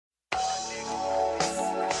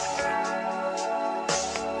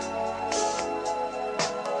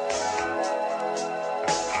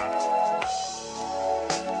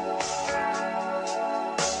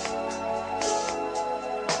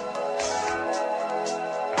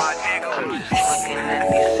I'm just looking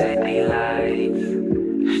at these city lights,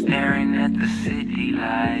 staring at the city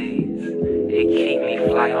lights. It keep me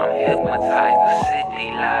fly, I'm hypnotized. The city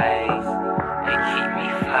lights, they keep me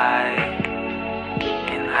fly,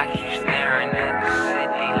 and I keep staring at the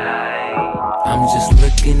city lights. I'm just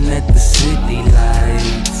looking at the city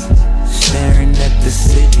lights, staring at the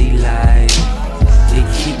city lights. They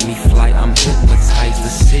keep me fly, I'm hypnotized. The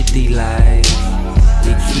city lights,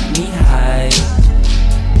 they keep me high,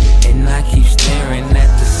 and I keep staring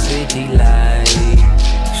at the city light,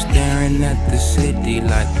 staring at the city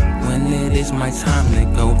light. When it is my time to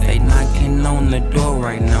go, they knocking on the door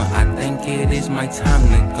right now. I think it is my time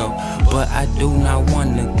to go, but I do not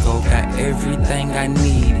wanna go. Got everything I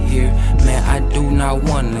need here, man, I do not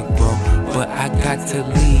wanna grow, but I got to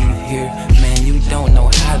leave here. Man, you don't know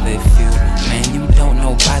how they feel, man, you don't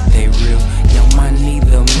know about they real. Yo, my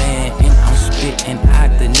neither man, and I'm spitting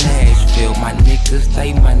out the Nashville. My niggas,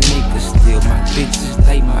 they my niggas still. My bitches,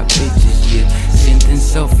 they my bitches, yeah. Sending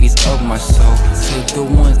selfies of my soul to the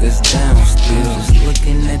ones that's down still. Just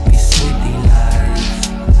looking at these city lights,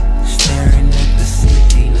 staring at the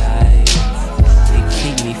city lights. They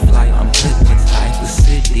keep me fly, I'm hypnotized. The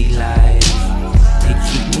city lights, they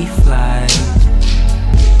keep me fly,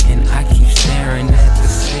 and I keep staring at the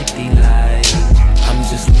city lights. I'm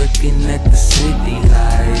just looking at the city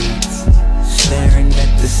lights, staring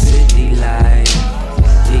at the city lights.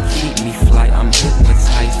 They keep me fly, I'm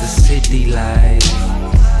hypnotized. The city lights,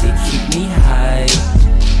 they keep me high,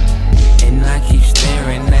 and I keep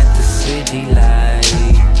staring at the city lights.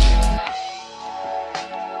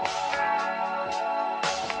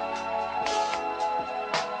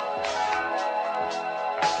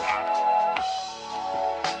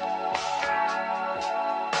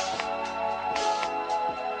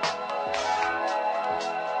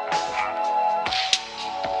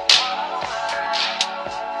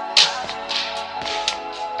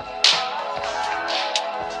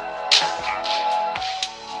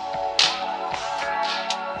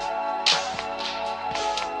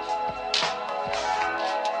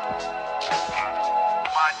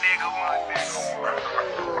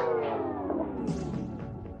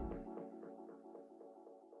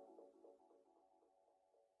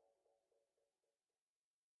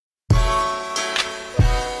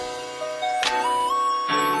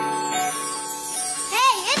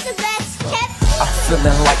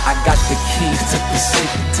 Feeling like I got the keys to the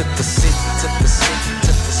city, to the city, to the city,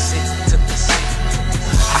 to the city, to the city.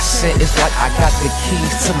 I said it's like I got the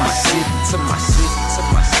keys to my city, to my city, to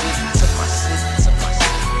my city, to my city, to my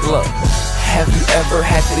city. Look, have you ever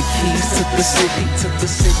had the keys to the city, to the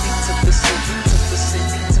city, to the city, to the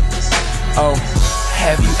city, to the city? Oh,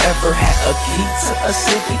 have you ever had a key to a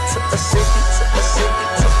city, to a city, to a city,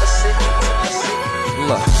 to a city, to a city?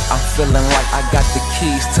 Look, I'm feeling like I got the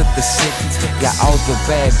keys to the city. Got all the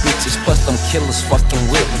bad bitches, plus them killers fucking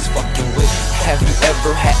with me, fucking with me. Have you ever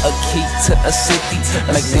had a key to a city?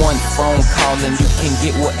 Make one phone call and you can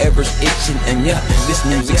get whatever's itching. And yeah, this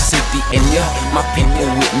music city, and yeah, my people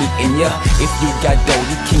with me. And yeah, if you got dough,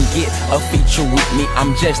 you can get a feature with me.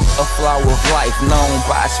 I'm just a flower of life, known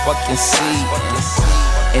by its fucking seed,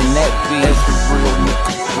 and that be the real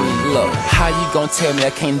nigga. Look, how you gon' tell me I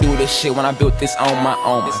can't do this shit when I built this on my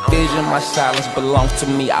own? Vision, my silence belongs to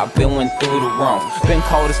me. I've been went through the wrong, been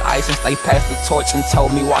cold as ice since they passed the torch and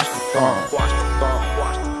told me watch the throne.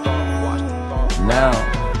 Now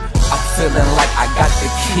I'm feeling like I got the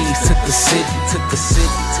keys to the city, to the city,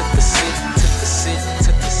 to the city, to the city,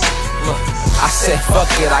 to the city. Look, I said fuck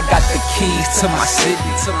it, I got the keys to my city,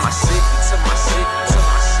 to my city, to my city, to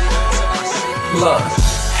my city, to my city. Look,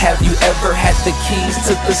 have you ever had the keys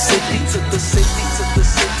to the city, to the city, to the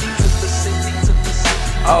city, to the city, to the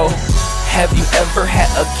city? Oh, have you ever had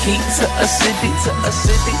a key to a city, to a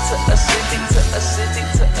city, to a city, to a city,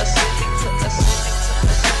 to a city, to a city?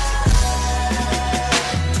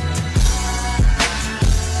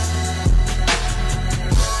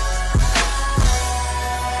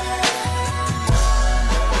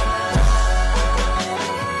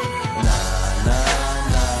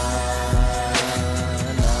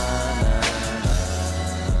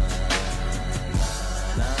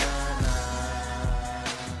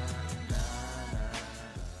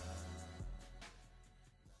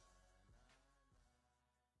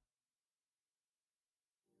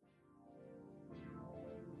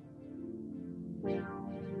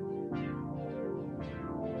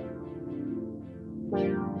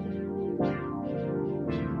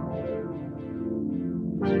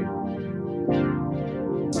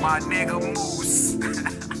 My nigga Moose.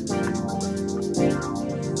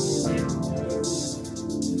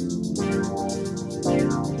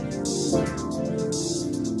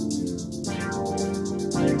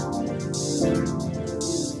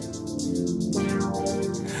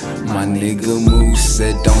 nigga Moose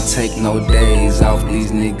said don't take no days off,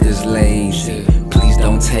 these niggas lazy. Please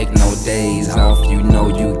don't take no days off, you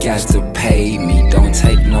know you got to pay me. Don't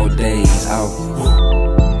take no days off.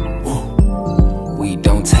 We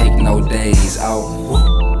don't take no days off.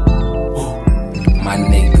 My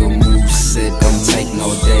nigga Moose said don't take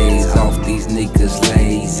no days off, these niggas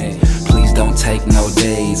lazy. Please don't take no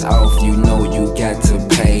days off, you know you got to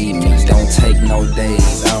pay me. Don't take no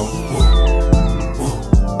days off.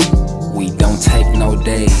 We don't take no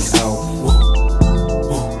days off.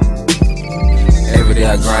 Every day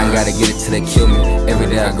I grind, gotta get it till they kill me. Every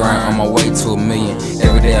day I grind, on my way to $1 million.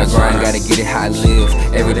 Every day I grind, gotta get it how I live.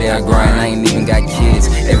 Every day I grind, I ain't even got kids.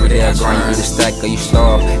 Every day I grind, you either stack or you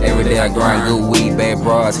starve. Every day I grind, good weed, bad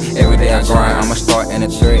bras. Every day I grind, I'ma start in a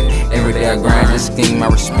threat. Every day I grind, this scheme I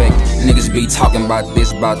respect. Niggas be talking about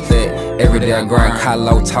this, about that. Every day I grind,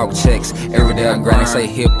 Kaloh talk checks. Every day I grind, they say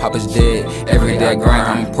hip hop is dead. Every day I grind,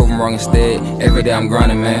 I'ma prove them wrong instead. Every day I'm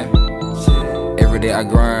grinding, man. Every day I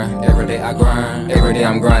grind, every day I grind, every day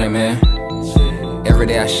I'm grinding, man. Every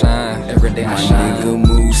day I shine, every day I shine. My nigga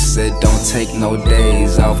Moose said don't take no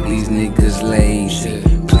days off, these niggas lazy.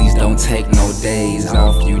 Please don't take no days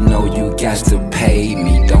off, you know you got to pay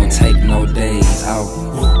me. Don't take no days off.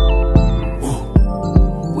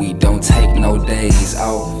 We don't take no days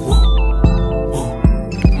off.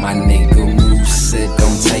 My nigga Moose said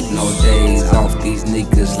don't take no days off, these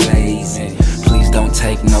niggas lazy. Please don't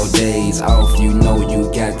take no days off, you know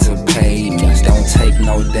you got to pay me. Don't take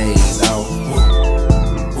no days off.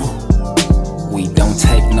 We don't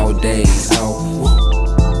take no days off.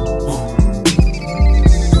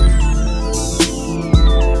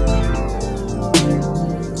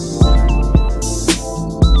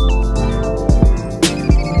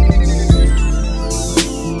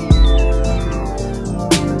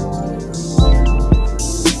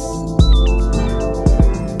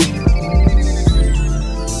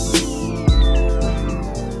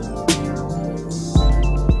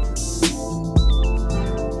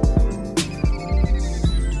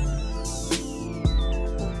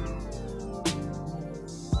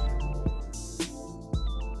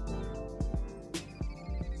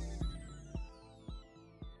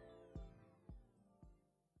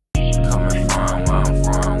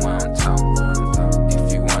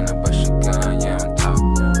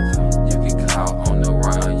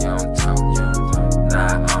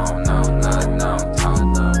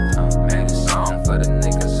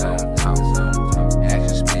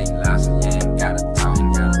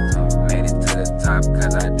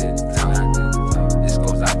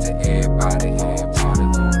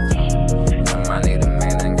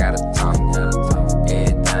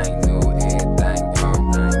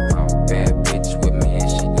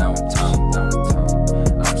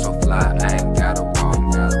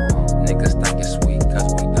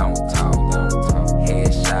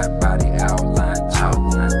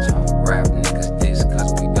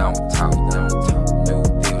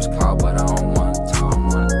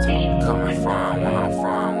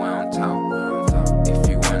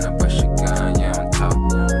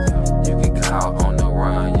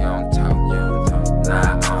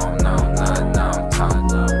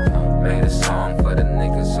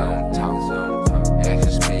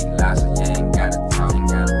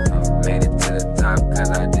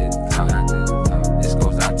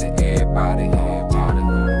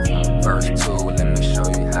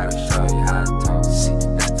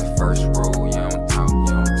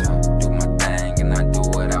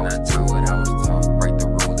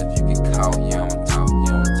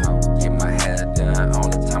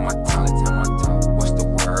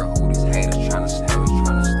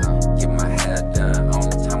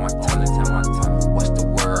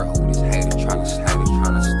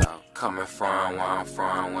 Coming from where I'm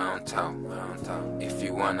from, we don't talk. If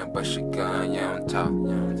you wanna bust your gun, you don't talk.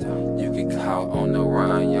 You get caught on the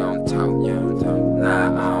run, you don't talk. Nah,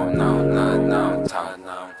 I don't know nothing, I don't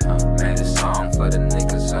talk. Made a song for the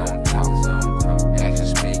niggas who don't talk. Actions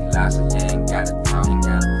speak louder, so you ain't gotta talk.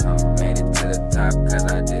 Made it to the top, cause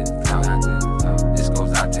I didn't talk. This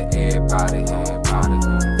goes out to everybody.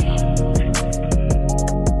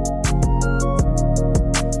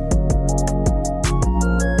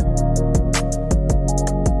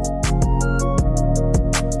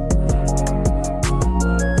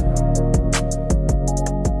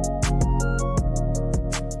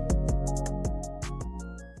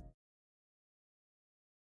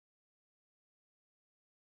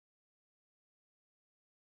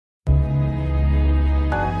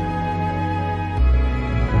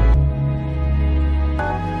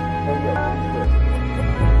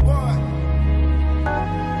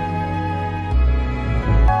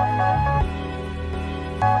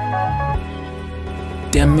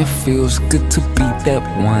 Damn, it feels good to be that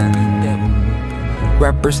one.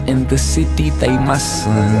 Rappers in the city, they my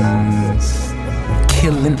sons.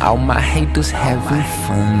 Killing all my haters, having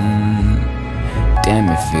fun. Damn,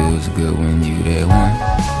 it feels good when you that one.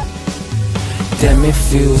 Damn, it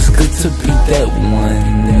feels good to be that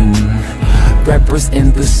one. Rappers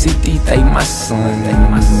in the city, they my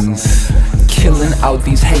sons. Killing all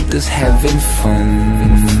these haters, having fun.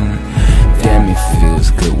 Damn, it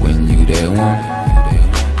feels good when you that one.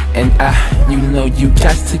 And you know you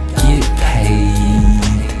got to get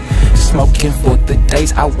paid. Smoking for the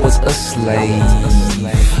days I was a slave.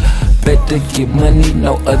 Better get money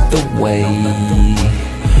no other way.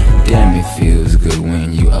 Damn, it feels good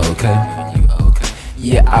when you okay.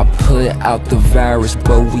 Yeah, I put out the virus,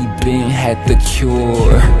 but we been had the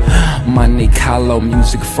cure. Montey Kaloh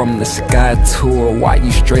music from the sky tour. Why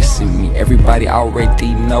you stressing me? Everybody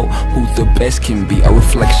already know who the best can be. A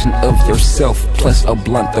reflection of yourself, plus a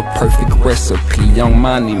blunt, the perfect recipe. Young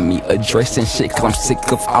Montey me addressing shit, cause I'm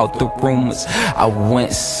sick of all the rumors. I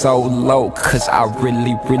went so low, cause I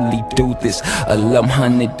really do this.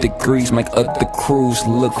 1100 degrees make other crews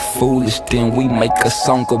look foolish. Then we make a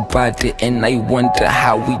song about it and they wonder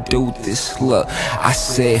how we do this. Look, I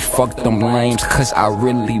said fuck them lames, cause I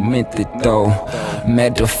really meant it though.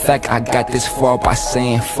 Matter of fact, I got this far by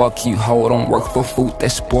saying fuck you, ho. Don't work for food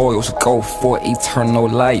that spoils, go for eternal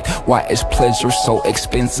life. Why is pleasure so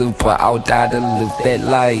expensive, but I'll die to live that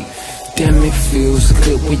life. Damn, it feels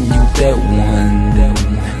good when you that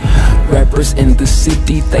one. Rappers in the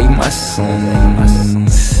city, they my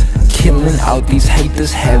sons. Killing all these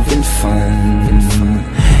haters, having fun.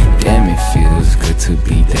 Damn, it feels good to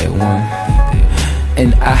be that one.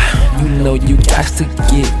 And you know you got to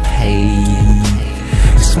get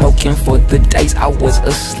paid. Smoking for the days I was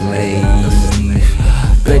a slave.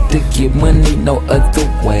 Better get money no other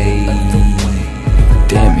way.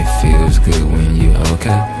 Damn, it feels good when you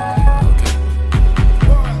okay.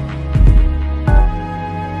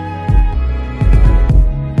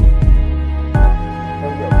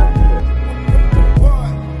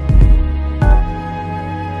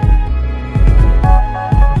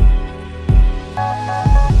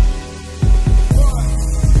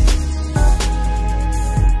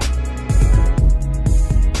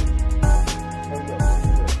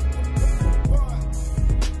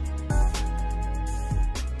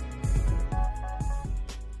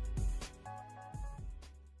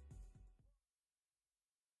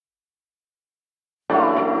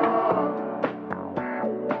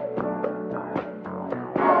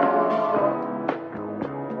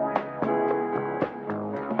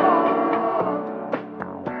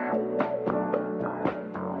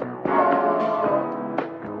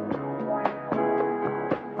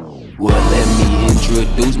 Well, let me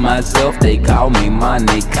introduce myself. They call me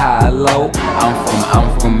Montey Kaloh.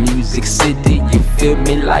 I'm from Music City. You feel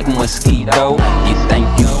me like mosquito? You think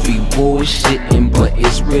you be bullshitting, but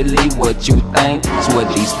it's really what you think. Swear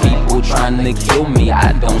these people trying to kill me.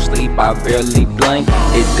 I don't sleep, I barely blink.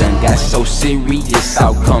 It done got so serious.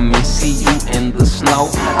 I'll come and see you in the snow.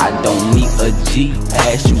 I don't need a G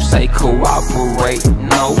pass. You say cooperate?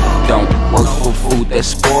 No, don't work for food that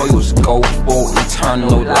spoils. Go for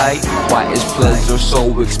eternal life. Why is pleasure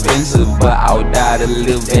so expensive, but I'll die to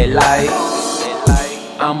live that life?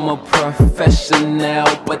 I'm a professional,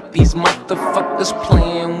 but these motherfuckers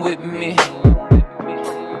playing with me.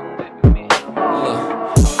 Look,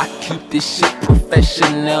 I keep this shit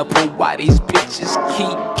professional, but why these bitches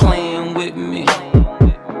keep playing with me?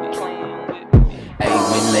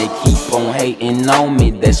 They keep on hating on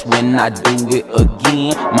me, that's when I do it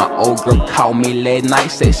again. My old girl called me last night,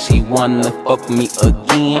 said she wanna fuck me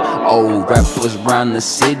again. Old rappers round the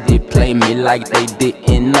city play me like they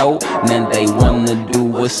didn't know. Now they wanna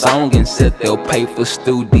do a song and said they'll pay for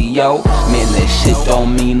studio. Man, that shit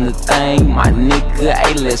don't mean a thing, my nigga,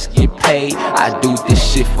 hey, let's get paid. I do this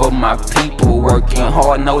shit for my people, working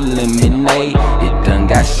hard, no lemonade. It done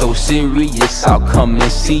got so serious, I'll come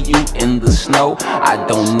and see you in the snow. I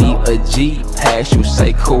don't need a G pass, you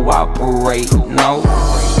say cooperate? No,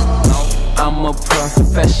 I'm a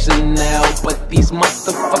professional, but these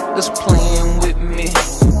motherfuckers playing with me.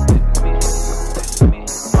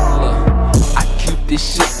 Look, I keep this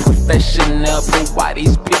shit professional, but why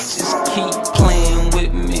these bitches keep playing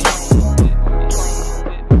with me?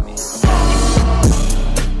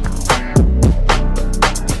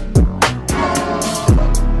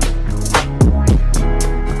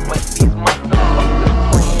 But these motherfuckers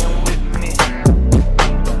playing with me.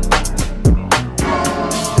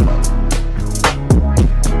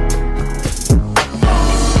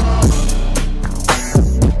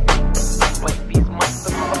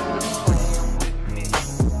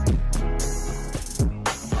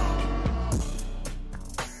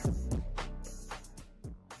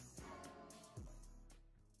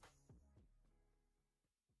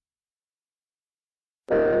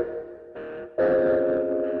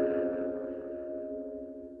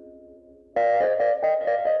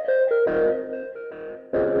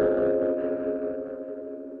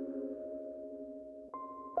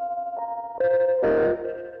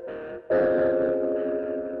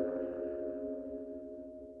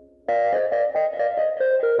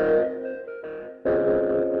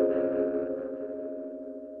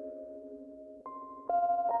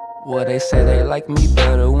 Well, they say they like me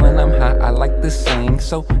better when I'm high, I like to sing.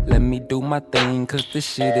 So let me do my thing, cause this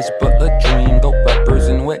shit is but a dream. Go rappers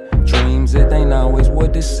and wet dreams, it ain't always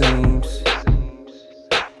what it seems.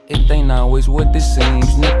 It ain't always what it seems.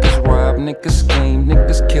 Niggas rob, niggas scheme,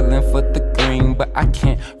 niggas killing for the green. But I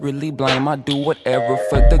can't really blame, I do whatever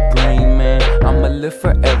for the green, man. I'ma live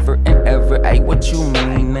forever and ever, ayy, what you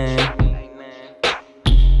mean, man?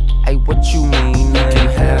 Ayy, what you mean? You can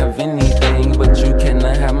have anything, but you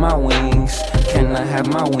cannot have my wings. Cannot have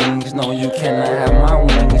my wings, no, you cannot have my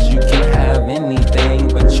wings. You can have anything,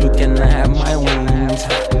 but you cannot have my wings.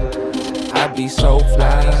 I be so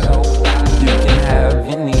fly. You can have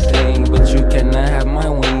anything, but you cannot have my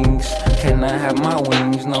wings. Cannot have my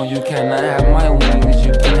wings, no, you cannot have my wings.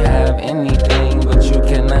 You can have anything, but you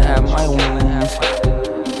cannot have my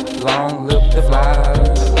wings. Long live the fly.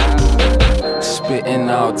 Spitting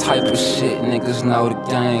all type of shit, niggas know the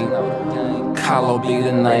game. Kaloh be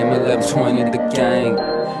the name, 1120 the gang.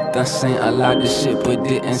 Done seen a lot of shit, but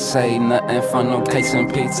didn't say nothing. For no cakes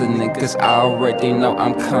and pizza, niggas already know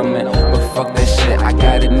I'm coming. But fuck that shit, I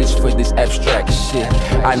got a niche for this abstract shit.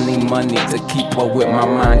 I need money to keep up with my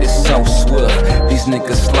mind, it's so swift. These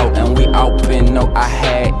niggas slow and we open, know I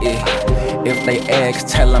had it. If they ask,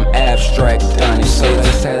 tell them abstract done it. So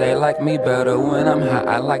they say they like me better when I'm high,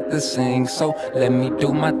 I like to sing. So let me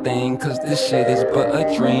do my thing, cause this shit is but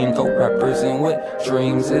a dream. Go rappers and wet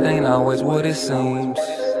dreams, it ain't always what it seems.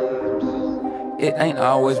 It ain't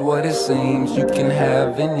always what it seems. You can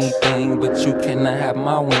have anything, but you cannot have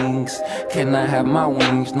my wings. Cannot have my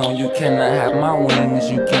wings, no, you cannot have my wings.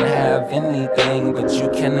 You can have anything, but you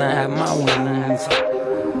cannot have my wings.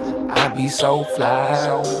 I be so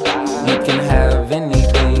fly. You can have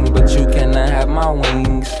anything, but you cannot have my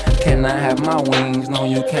wings. Cannot have my wings, no,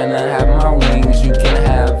 you cannot have my wings. You can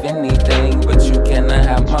have anything, but you cannot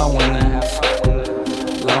have my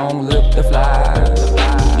wings. Long live the fly.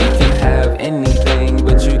 You can have anything,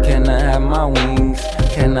 but you cannot have my wings.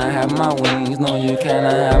 Cannot have my wings, no, you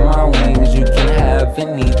cannot have my wings. You can have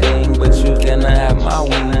anything, but you cannot have my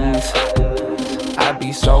wings. I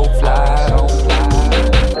be so fly.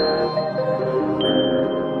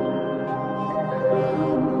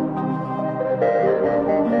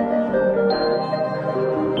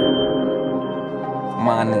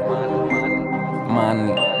 Money,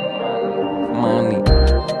 money, money.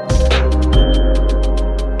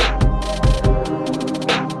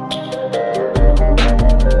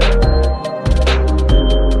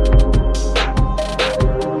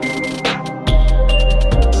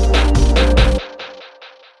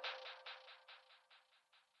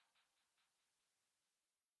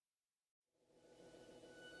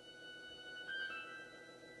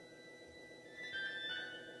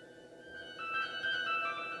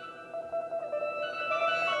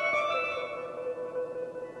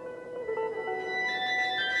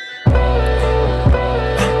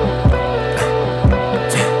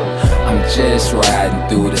 Just riding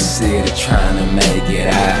through the city trying to make it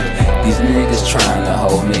out. These niggas trying to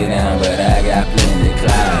hold me down, but I got plenty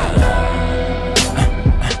clout.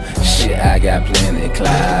 Shit, I got plenty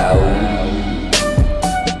clout.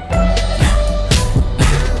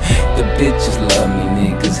 The bitches love me,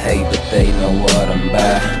 niggas hate, but they know what I'm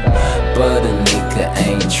about. But a nigga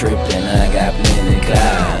ain't tripping, I got plenty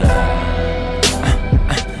clout.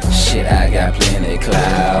 Shit, I got plenty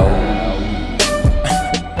clout.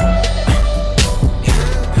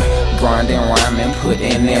 Grinding, rhyming,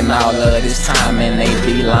 putting in all of this time, and they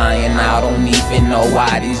be lying. I don't even know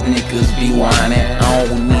why these niggas be whining. I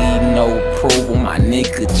don't need no approval, my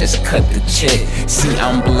nigga just cut the check. See,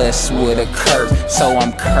 I'm blessed with a curse, so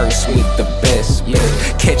I'm cursed with the best.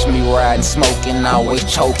 Catch me riding, smoking, always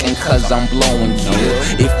choking, cause I'm blowing kill.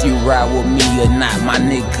 If you ride with me or not, my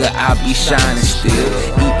nigga, I be shining still.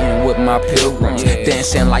 Eating with my pilgrims,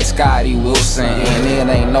 dancing like Scotty Wilson, and it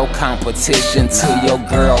ain't no competition till your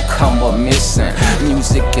girl come up missing.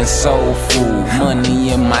 Music and soul food,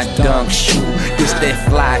 money in my dunk shoe. This that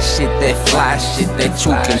fly shit that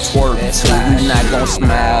you can twerk to. You not gon'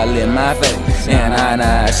 smile in my face, and I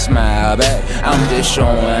not smile back. I'm just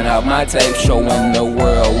showing off my tape, showing the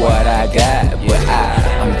world what I got. But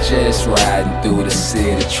I'm just riding through the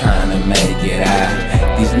city trying to make it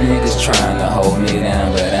out. These niggas trying to hold me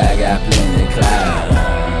down, but I got plenty clout.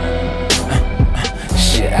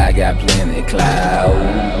 Kaloh.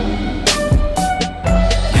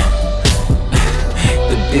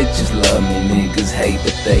 The bitches love me, niggas hate,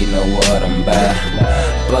 but they know what I'm about.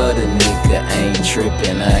 But a nigga ain't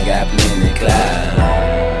trippin', I got plenty clout.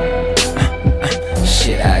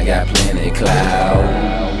 Shit, I got plenty clout.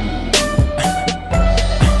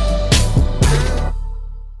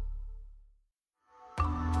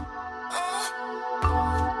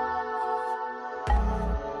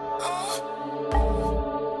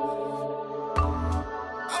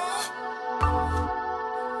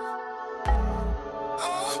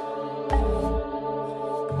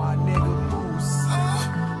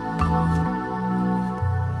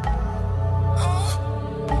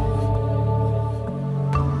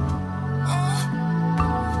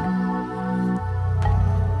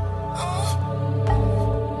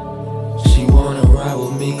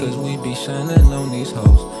 Cause we be shining on these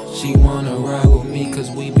hoes. She wanna ride with me cause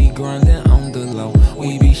we be grinding on the low.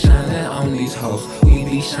 We be shining on these hoes. We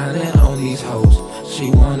be shining on these hoes. She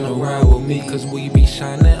wanna ride with me cause we be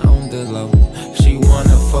shining on the low. She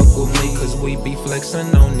wanna fuck with me cause we be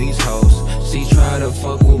flexing on these hoes. She try to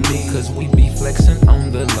fuck with me cause we be flexing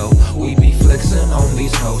on the low. We be flexing on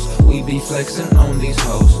these hoes. We be flexing on these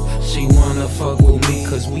hoes. She wanna fuck with me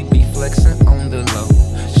cause we be flexing on the low.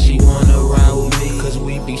 She wanna ride with me cause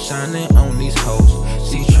we be shining on these hoes.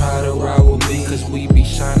 She try to ride with me cause we be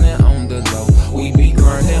shining on the low. We be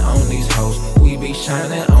grinding on these hoes. We be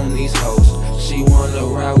shining on these hoes. She wanna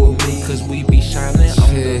ride with me cause we be shining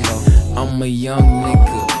on the low. I'm a young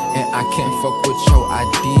nigga and I can't fuck with your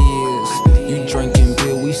ideas. You drinking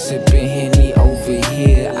beer, we sipping Henny over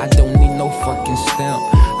here. I don't need no fucking stamp,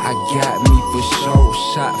 I got me for sure.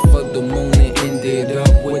 Shot for the moon and ended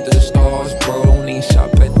up with the stars, bro. Don't even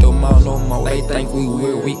shop at the mall no more. They think we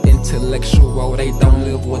weird, we intellectual. They don't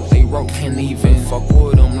live what they wrote, can't even fuck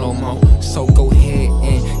with them no more. So go ahead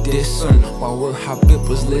and diss them while we're hot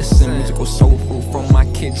bippers listen. Musical soul food from my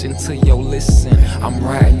kitchen to your listen. I'm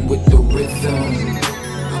riding with the rhythm.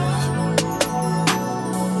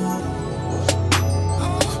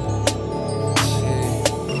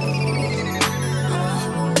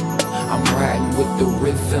 With the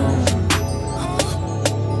rhythm.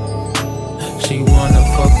 She wanna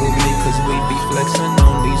fuck with me cause we be flexing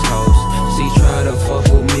on these hoes. She try to fuck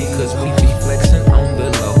with me cause we be flexing on the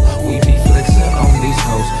low. We be flexing on these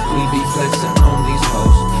hoes. We be flexing on these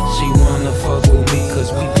hoes. She wanna fuck with me cause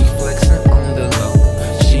we be flexing on the low.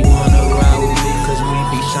 She wanna ride with me cause we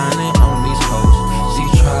be shining on these hoes. She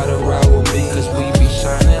try to ride with me cause we be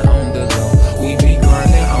shining on the low. We be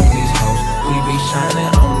grinding on these hoes. We be shining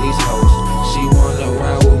on these hoes. She wanna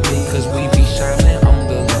ride with me cause we be shining on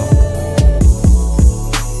the low.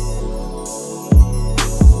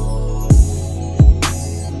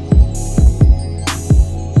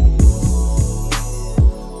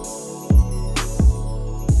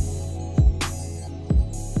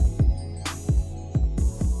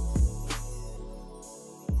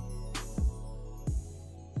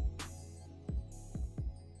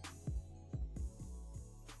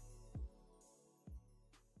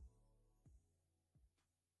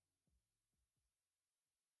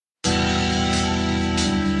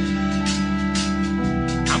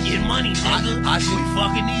 Money, nigga. I see we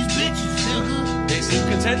fucking these bitches, nigga. They seem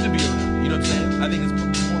content to be around. You know what I'm saying? I think it's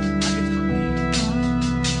more.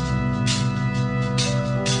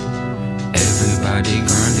 Everybody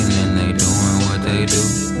grinding and they doing what they do.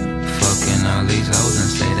 Fucking all these hoes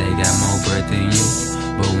and say they got more bread than you.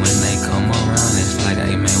 But when they come around, it's like,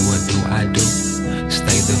 hey man, what do I do?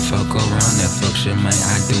 Stay the fuck around, that fuck shit, man,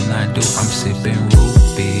 I do not do. I'm sipping root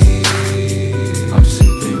beer. I'm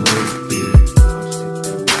sipping root beer.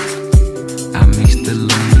 I mix the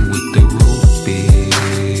lean with the root beer.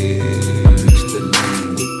 I mix the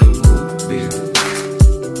lean with the root beer.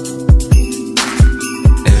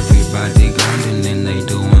 Everybody grinding and they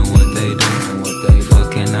doing what they do.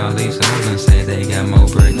 Fucking all these hoes and say they got more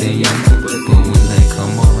bread than you. But when they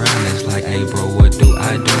come around, it's like, hey bro, what do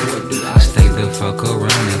I do? Stay the fuck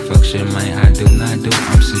around, that fuck shit, man, I do not do.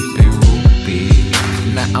 I'm sipping root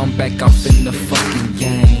beer. Now I'm back off in the fucking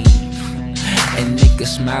game. And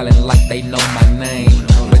niggas smiling like they know my name.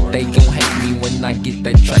 But they gon' hate me when I get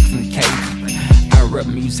that track from K. I rap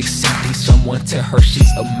music simply, someone tell her she's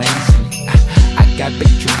amazing. I got big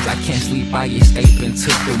dreams, I can't sleep, I escape into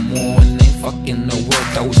the morning. Fucking the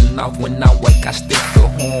world dozing off, when I wake I still feel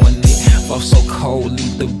horny. Flow so cold,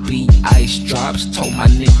 leave the beat, ice drops. Told my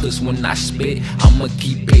niggas when I spit, I'ma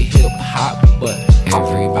keep it hip hop. But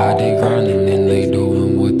everybody grinding and they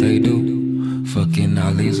doing what they do. Fucking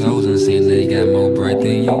all these hoes and saying they got more bread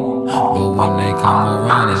than you. But when they come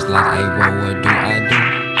around, it's like, hey bro, what do I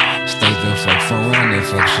do? Stay the fuck from running,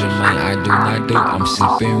 fuck shit, man, I do not do. I'm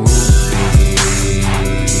sipping ruby.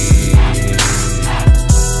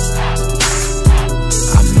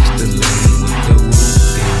 I mix the lean with the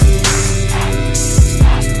ruby.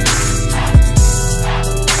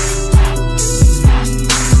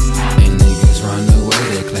 And niggas run away,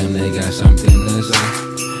 they claim they got something to say.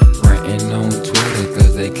 Ranting on Twitter,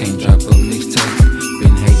 cause they can't drop a mixtape.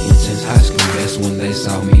 Been hating since high school, that's when they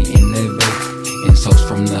saw me in that vape. Insults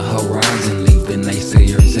from the horizon, leaving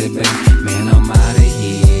naysayers at bay. Man, I'm outta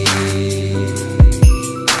here.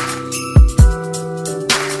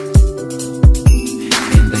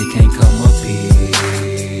 And they can't come up here.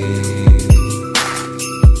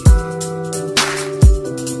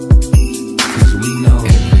 Cause we know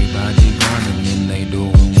everybody running and they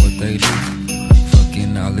doing what they do.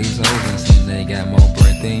 Fucking all these hoes and say they got more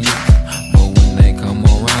breath than you. But when they come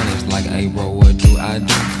around, it's like, hey bro, what do I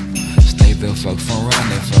do? Stay the fuck from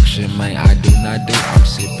running, fuck shit, man, I do not do. I'm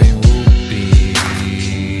sipping ruby.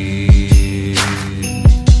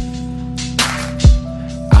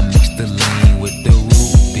 I mix the lean with the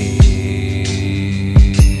ruby.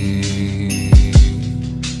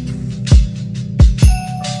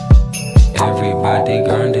 Everybody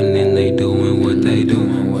grinding and they doing what they do.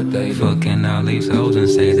 Fucking all these hoes and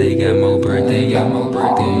say they got more breath than you. But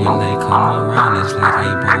when they come around, it's like,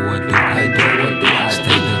 hey bro, what do I do?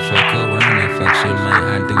 Stay the fuck around and fuck shit, man,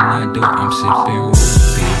 I do not do. I'm sipping ruby.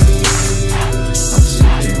 I'm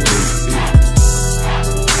sipping ruby.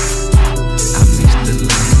 I mix the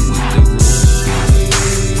lean with the ruby.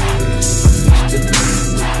 I mix the lean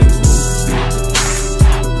with the ruby.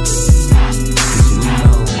 Cause we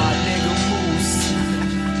know my nigga moves.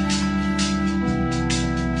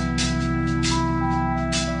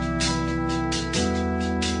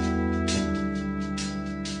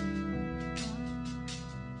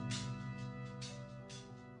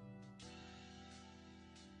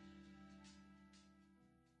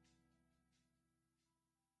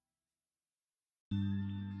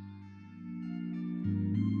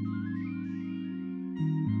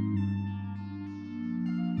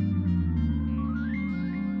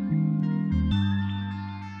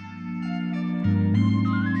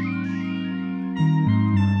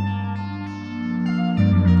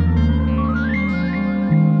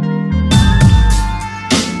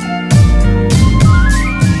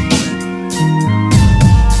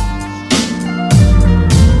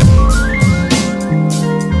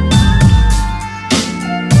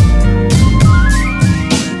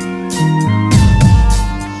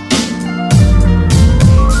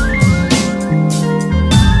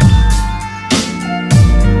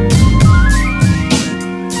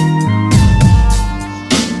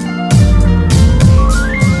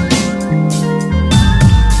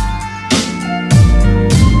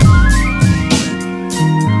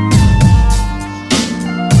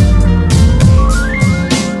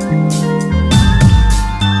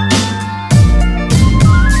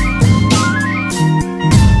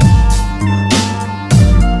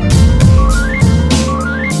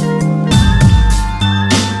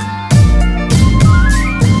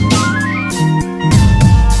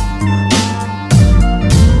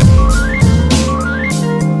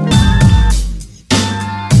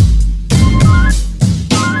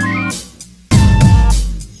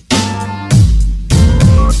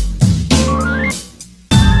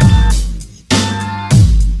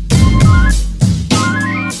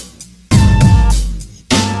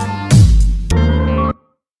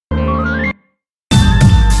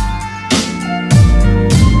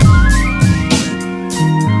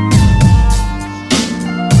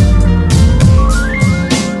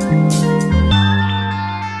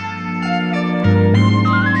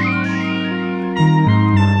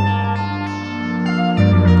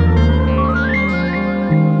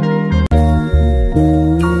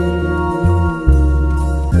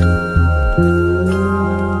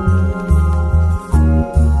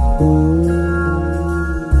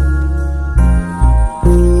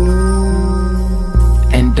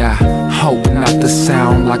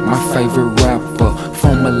 like my favorite rapper.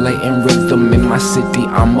 Formulating rhythm in my city,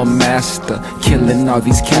 I'm a master. Killing all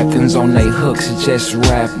these captains on they hooks, just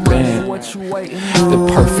rapping.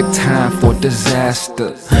 The perfect time for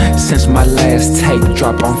disaster. Since my last tape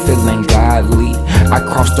drop, I'm feeling godly. I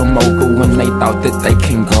crossed them over when they thought that they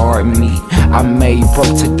can guard me. I made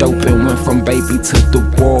broke to dope and went from baby to the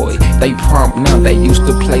boy. They prompt now, they used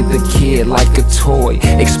to play the kid like a toy.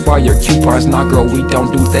 Expire coupons, nah girl, we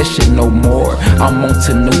don't do that shit no more. I'm on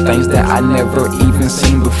to new things that I never even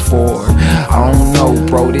seen before. I don't know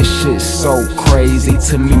bro, this shit's so crazy.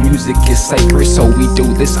 To me music is sacred, so we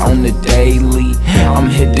do this on the daily. I'm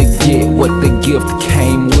here to get what the gift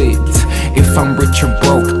came with. If I'm rich or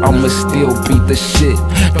broke, I'ma still be the shit.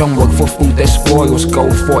 Don't work for food that spoils, go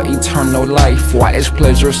for eternal life. Why is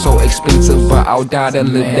pleasure so expensive, but I'll die to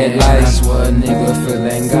live that life? That's what a nigga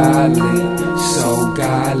feeling godly, so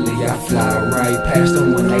godly. I fly right past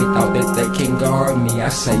them when they thought that they can guard me. I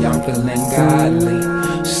say I'm feeling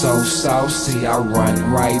godly, so saucy. I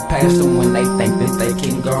run right past them when they think that they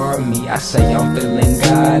can guard me. I say I'm feeling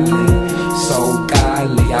godly, so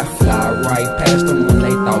godly. I fly right past them when they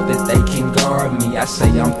thought that they can guard me. I say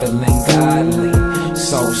I'm feeling godly,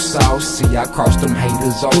 so saucy. I cross them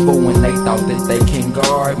haters over when they thought that they can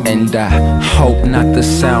guard me. And I hope not to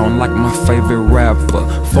sound like my favorite rapper,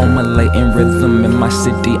 formulating rhythm in my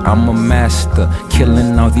city, I'm a master.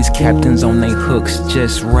 Killing all these captains on they hooks,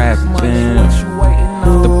 just rapping.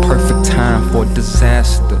 The perfect time for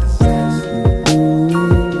disaster.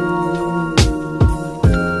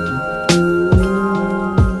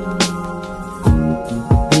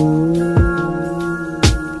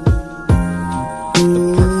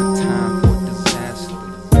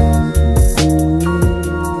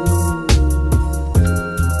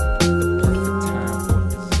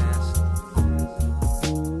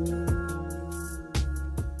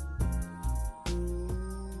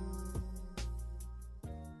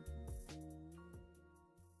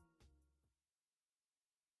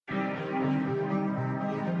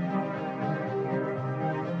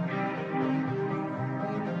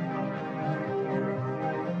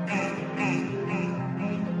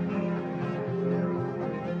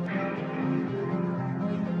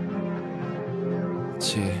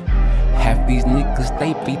 Half these niggas,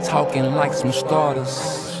 they be talking like some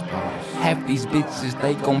starters. Half these bitches,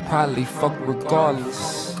 they gon' probably fuck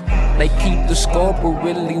regardless. They keep the score, but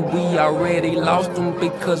really we already lost them.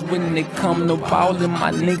 Because when it come to ballin',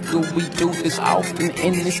 my nigga, we do this often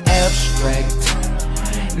and it's abstract.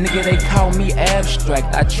 Nigga, they call me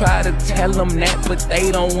abstract. I try to tell them that, but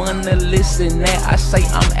they don't wanna listen that. I say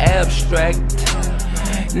I'm abstract.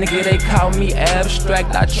 Nigga, they call me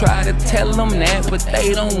abstract. I try to tell them that, but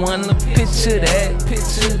they don't wanna picture that,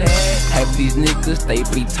 picture that. Half these niggas, they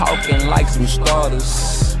be talking like some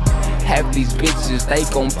starters. Half these bitches, they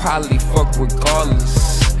gon' probably fuck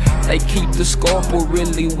regardless. They keep the score, but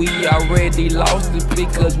really we already lost it.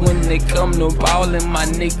 Because when they come to ballin', my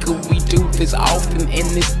nigga, we do this often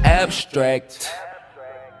and it's abstract.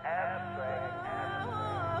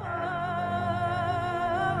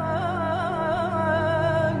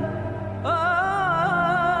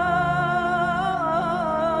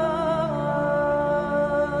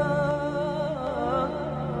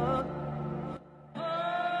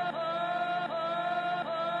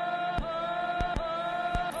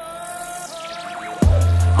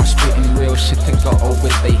 Real shit to go over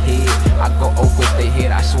their head. I go over their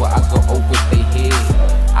head, I swear I go over their head.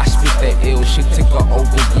 I spit that ill shit to go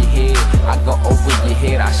over your head. I go over your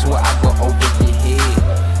head, I swear I go over your head.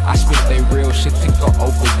 I spit that real shit to go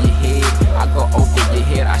over your head. I go over your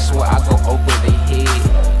head, I swear I go over their head.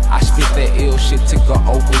 I spit that ill shit to go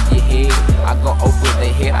over your head. I go over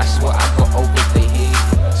their head, I swear I go over their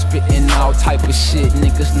head. Spitting all type of shit,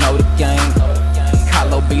 niggas know the game.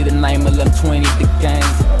 Kaloh be the name of them 20 the game.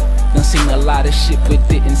 Done seen a lot of shit but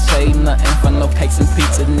didn't say nothing. For no cakes and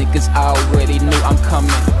pizza, niggas already knew I'm coming.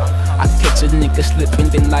 I catch a nigga slipping,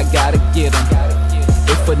 then I gotta get him.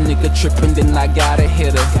 If a nigga tripping, then I gotta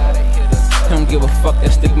hit her. Don't give a fuck,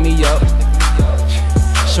 that stick me up.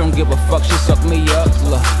 She don't give a fuck, she suck me up.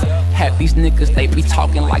 Look, half these niggas, they be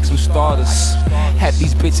talking like some starters. Half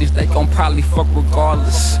these bitches, they gon' probably fuck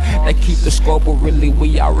regardless. They keep the score, but really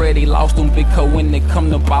we already lost them. Because when they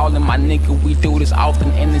come to ballin', my nigga, we do this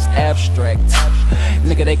often and it's abstract.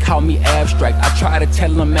 Nigga, they call me abstract. I try to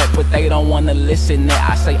tell them that, but they don't wanna listen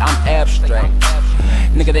that. I say I'm abstract.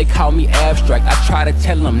 Nigga, they call me abstract. I try to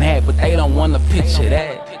tell them that, but they don't wanna picture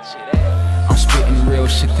that. I'm spitting real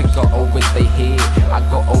shit to go over their head. I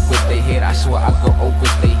go over their head, I swear I go over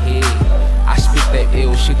their head. I spit that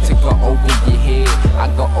ill shit to go over your head. I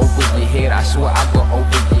go over your head, I swear I go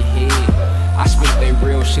over your head. I spit that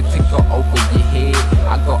real shit to go over your head.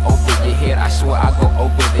 I go over your head, I swear I go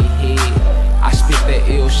over their head. I spit that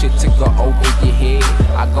ill shit to go over your head.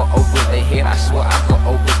 I go over their head, I swear I go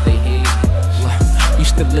over their head. You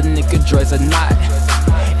still a nigga, dreads or not?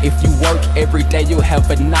 If you work every day, you'll have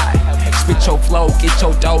a knot. Spit your flow, get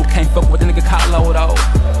your dough. Can't fuck with a nigga Kaloh though.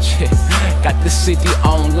 Shit, got the city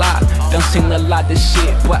on lock. Done seen a lot of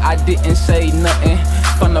shit, but I didn't say nothing.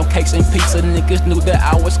 For no cakes and pizza, niggas knew that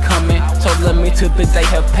I was coming. So let me till the day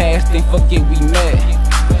have passed, then forget we met.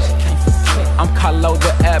 I'm Kaloh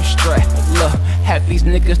the abstract. Look, Half these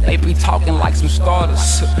niggas, they be talking like some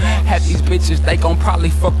starters. Half these bitches, they gon' probably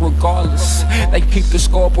fuck regardless. They keep the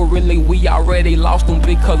score, but really we already lost them.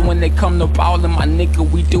 Because when they come to ballin', my nigga,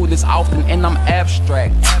 we do this often, and I'm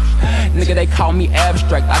abstract. Nigga, they call me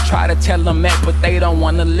abstract. I try to tell them that, but they don't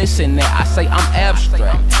wanna listen that. I say I'm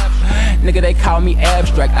abstract. Nigga, they call me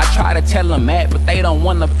abstract. I try to tell them that, but they don't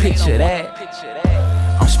wanna picture that.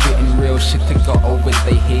 I'm spitting real shit to go over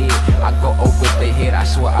their head. I go over their head, I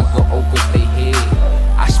swear I go over their head.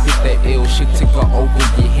 I spit that ill shit to go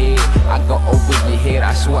over your head. I go over your head,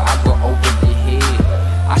 I swear I go over your head.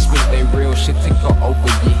 I spit that real shit to go over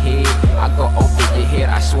your head. I go over your head,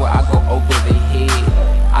 I swear I go over their head.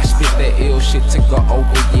 I spit that ill shit to go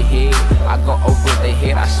over your head. I go over their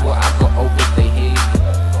head, I swear I go over their head.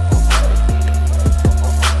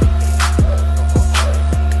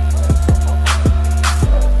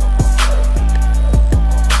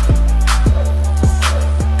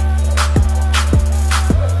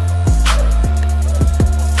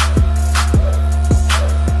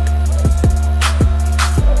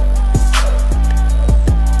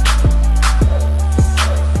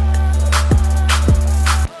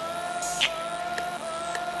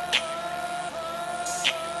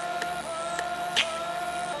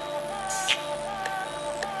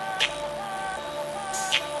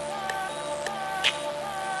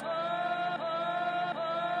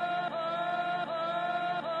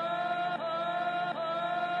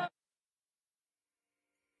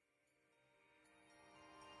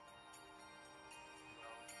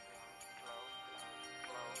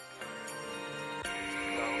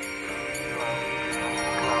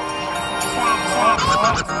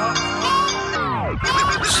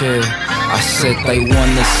 I said they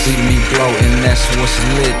wanna see me blow, and that's what's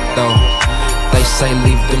lit though. They say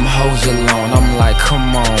leave them hoes alone. I'm like,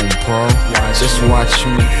 come on, bro. Just watch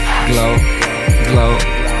me glow, glow,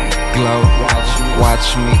 glow.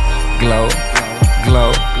 Watch me glow, glow,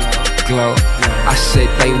 glow. I said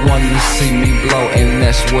they wanna see me blow, and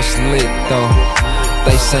that's what's lit though.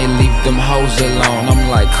 They say leave them hoes alone. I'm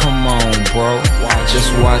like, come on, bro.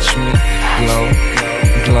 Just watch me glow,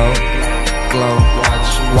 glow, glow.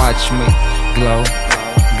 Watch me glow,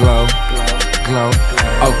 glow, glow.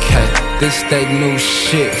 Okay, this they new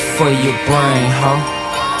shit for your brain, huh?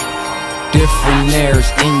 Different airs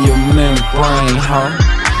in your membrane, huh?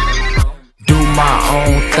 Do my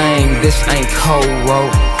own thing, this ain't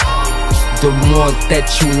co-wrote. The more that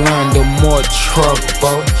you learn, the more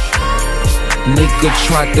trouble. Nigga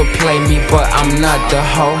tried to play me, but I'm not the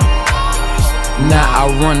hoe. Now I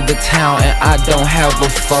run the town and I don't have a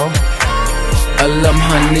foe.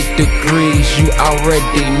 1100 degrees, you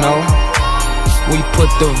already know. We put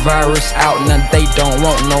the virus out, now they don't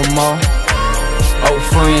want no more. Old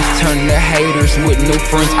friends turn to haters, with new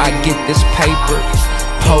friends I get this paper.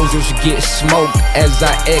 Posers get smoked as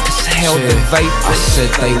I exhale the vapor. I said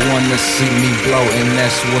they wanna see me blow, and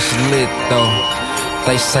that's what's lit though.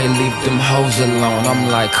 They say leave them hoes alone. I'm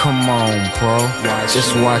like, come on, bro.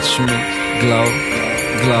 Just watch me glow,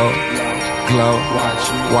 glow, glow.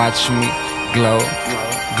 Watch me glow,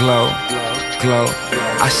 glow, glow.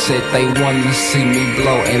 I said they wanna see me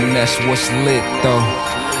blow, and that's what's lit though.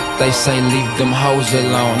 They say leave them hoes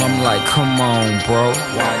alone. I'm like, come on, bro.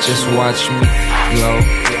 Just watch me glow,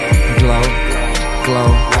 glow,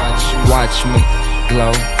 glow. Watch me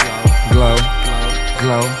glow, glow,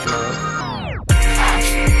 glow.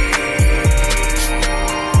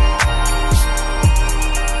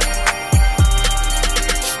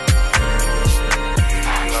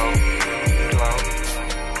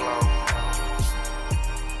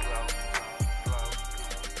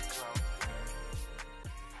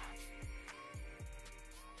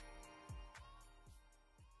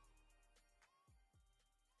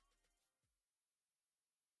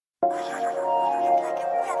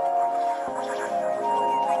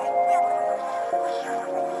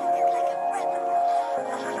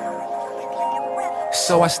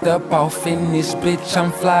 So I step off in this bitch,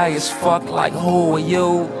 I'm fly as fuck, like who are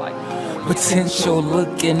you? Potential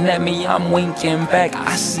looking at me, I'm winking back,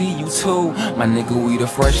 I see you too. My nigga, we the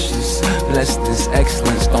freshest, bless this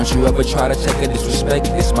excellence. Don't you ever try to take a disrespect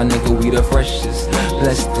this. My nigga, we the freshest,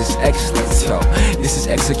 bless this excellence. Yo, this is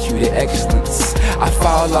executed excellence. I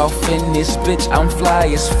fall off in this bitch, I'm fly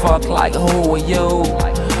as fuck, like who are you?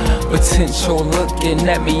 Potential looking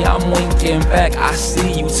at me, I'm winking back, I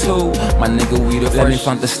see you too. My nigga, we the first. Let me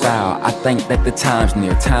find the style, I think that the time's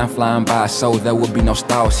near. Time flying by, so there will be no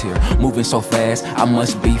stalls here. Moving so fast, I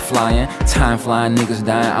must be flying. Time flying, niggas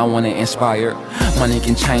dying, I wanna inspire. Money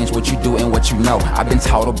can change what you do and what you know. I've been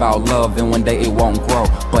taught about love and one day it won't grow,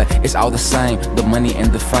 but it's all the same, the money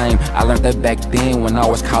and the fame. I learned that back then when I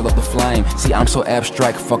was called up the flame. See, I'm so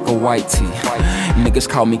abstract, fuck a white tee. Niggas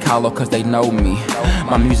call me Kaloh cause they know me.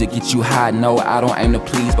 My music gets you high, no, I don't aim to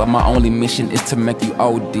please, but my only mission is to make you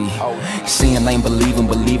OD. Seeing ain't believing,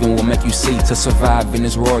 believing will make you see. To survive in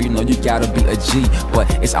this world, you know you gotta be a G.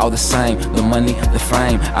 But it's all the same, the money, the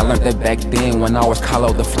fame. I learned that back then when I was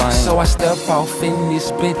Kaloh the flame. So I step off in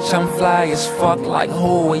this bitch, I'm fly as fuck, like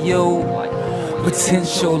who are you?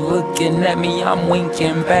 Potential looking at me, I'm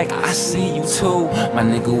winking back, I see you too. My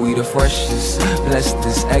nigga, we the freshest. Bless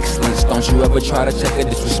this excellence, don't you ever try to check or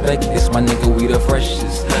disrespect this. My nigga, we the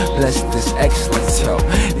freshest. Bless this excellence, yo,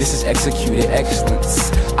 this is executed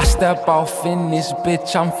excellence. I step off in this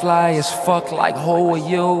bitch, I'm fly as fuck, like who are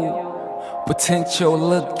you? Potential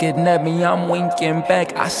looking at me, I'm winking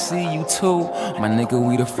back, I see you too. My nigga,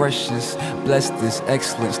 we the freshest. Bless this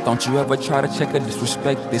excellence, don't you ever try to check or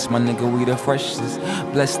disrespect this. My nigga, we the freshest.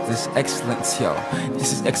 Bless this excellence, yo,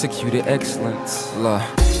 this is executed excellence. Look,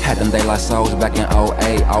 had them De La Souls back in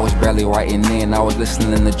 08. I was barely writing in, I was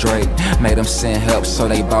listening to Drake. Made them send help, so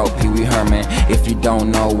they bought Pee Wee Herman. If you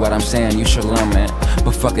don't know what I'm saying, you should learn, man.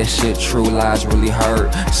 But fucking shit, true lies really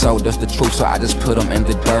hurt. So does the truth, so I just put them in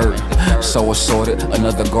the dirt. So assorted,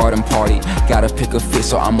 another garden party. Gotta pick a fit,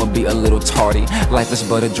 so I'ma be a little tardy. Life is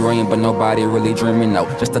but a dream, but nobody really dreaming, no.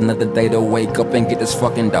 Just another day to wake up and get this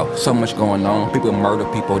fucking dough. So much going on, people murder,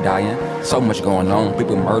 people dying. So much going on,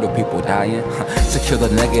 people murder, people dying. To kill the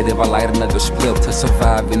negative, I light another split. To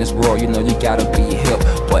survive in this world, you know you gotta be hip.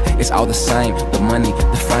 But it's all the same, the money,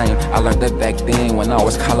 the fame. I learned that back then when I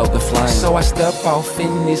was Kaloh the flame. So I step off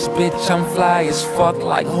in this bitch, I'm fly as fuck,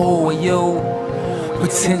 like who are you?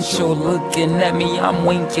 Potential looking at me, I'm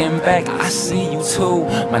winking back, I see you too.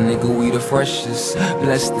 My nigga, we the freshest.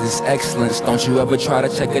 Bless this excellence, don't you ever try to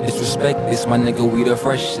check or disrespect this. My nigga, we the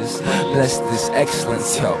freshest. Bless this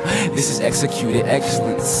excellence, yo, this is executed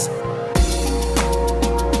excellence.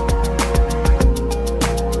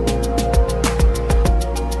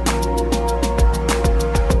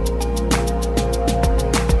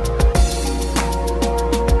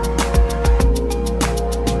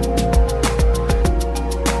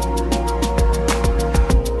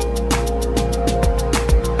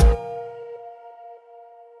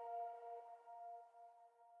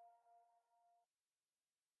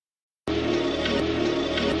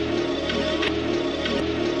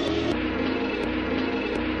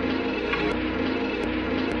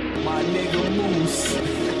 My nigga Moose.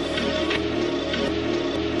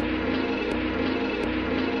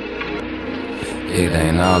 It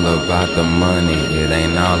ain't all about the money, it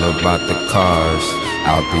ain't all about the cars.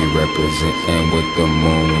 I'll be representing with the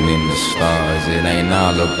moon and the stars. It ain't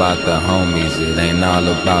all about the homies, it ain't all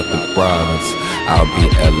about the broads. I'll be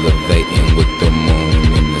elevating with the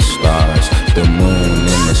moon and the stars. The moon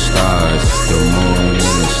and the stars, the moon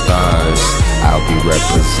and the stars. I'll be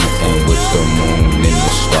representing with the moon and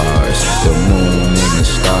the stars. The moon and the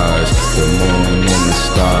stars, the moon and the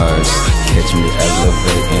stars. Catch me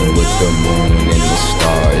elevating with the moon and the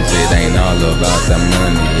stars. It ain't all about the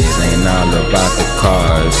money, it ain't all about the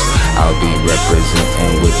cars. I'll be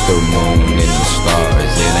representing with the moon and the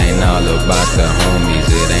stars. It ain't all about the homies,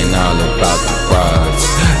 it ain't all about the broads.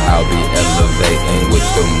 I'll be elevating with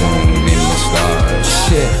the moon and the stars.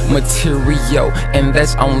 Shit, material, and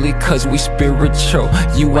that's only cause we spiritual.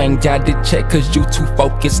 You ain't got to check cause you too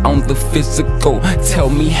focused on the physical. Tell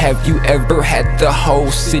me, have you ever had the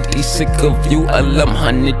whole city sick of you?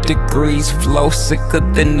 1100 degrees, flow sicker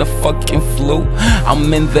than the fucking flu.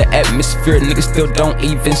 I'm in the atmosphere, niggas still don't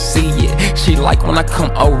even see it. She like when I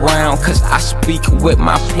come around cause I speak with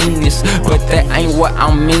my penis, but that ain't what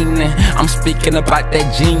I'm meaning. I'm speaking about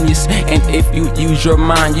that genius, and if you use your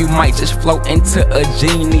mind you might just float into a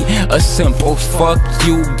genie. A simple fuck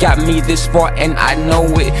you got me this far and I know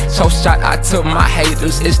it. So shout out to my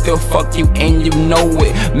haters, it's still fuck you and you know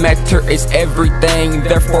it. Matter is everything,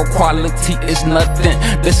 therefore quality is nothing.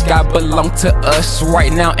 The sky belong to us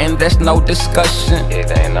right now and there's no discussion. It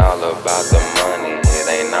ain't all about the money, it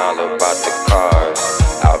ain't all about the cars.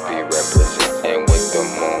 I'll be representing with the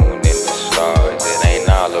moon and the stars. It ain't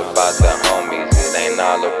all about the homies, it ain't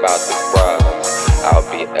all about the broads. I'll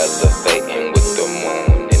be elevating with the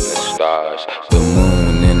moon and the stars. The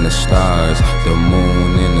moon and the stars, the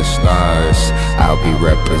moon and the stars. I'll be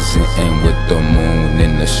representing with the moon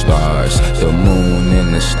and the stars. The moon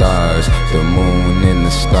and the stars, the moon and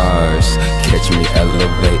the stars. Catch me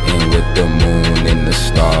elevating with the moon and the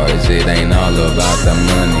stars. It ain't all about the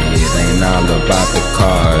money, it ain't all about the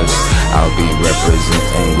cars. I'll be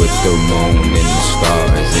representing with the moon and the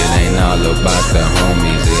stars. It ain't all about the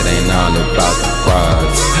homies, it ain't all about the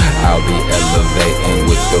crowds. I'll be elevating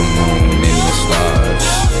with the moon and the stars.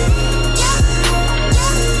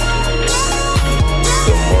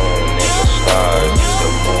 The moon and the stars, the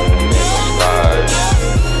moon and the stars.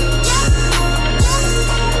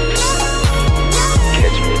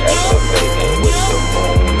 Catch me elevating with the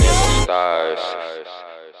moon and the stars.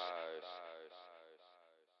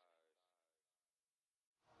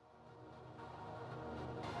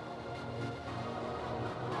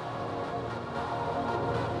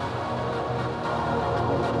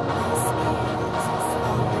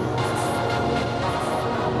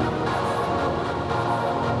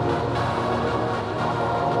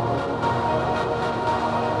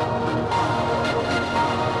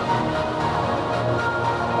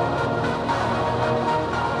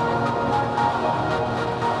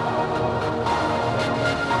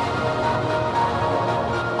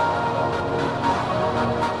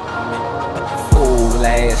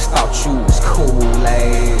 Thought you was cool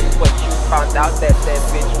ass. But you found out that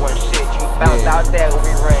bitch wasn't shit. You found out that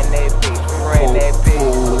we ran that bitch. We ran that bitch.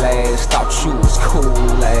 Cool ass. Thought you was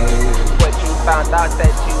cool ass. But you found out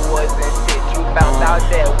that you wasn't shit. You found out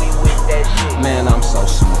that we with that shit. Man, I'm so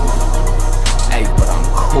smooth. Hey, but I'm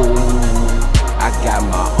cool. I got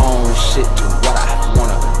my own shit, do what I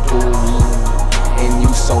wanna do. And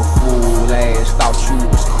you so fool ass. Thought you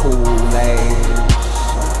was cool ass.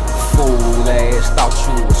 Fool ass, thought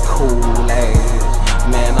you was cool ass.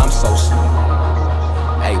 Man, I'm so smooth.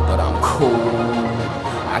 Hey, but I'm cool.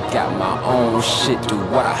 I got my own shit, do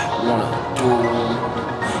what I wanna do.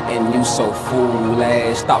 And you so fool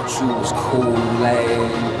ass, thought you was cool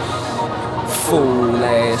ass. Fool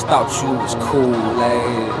ass, thought you was cool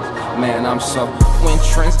ass. Man, I'm so. When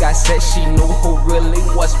trends got set, she knew who really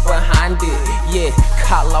was behind it. Yeah,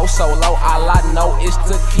 Kaloh solo, all I know is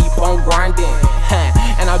to keep on grinding.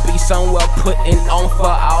 And I be somewhere putting on for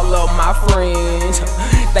all of my friends.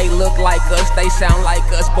 They look like us, they sound like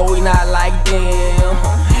us, but we not like them.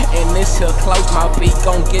 And this here close, my beat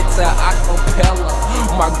gon' get to acapella.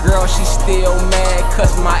 My girl, she still mad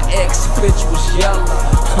cause my ex bitch was yellow.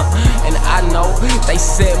 And I know they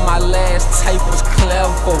said my last tape was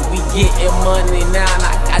clever. We getting money now and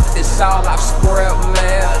I got this all off square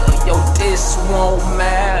matter. Yo, this won't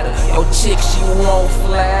matter. Yo, chick, she won't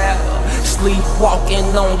flatter. Sleepwalking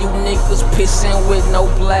on you niggas, pissing with no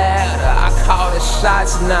bladder. I call the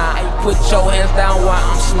shots now. Hey, put your hands down while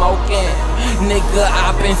I'm smoking. Nigga,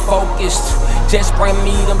 I've been focused. Just bring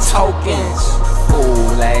me them tokens.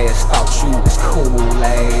 Fool ass, thought you was cool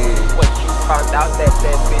ass. But you found out that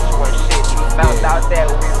bitch wasn't shit. You found out that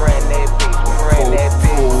we ran that bitch. We ran that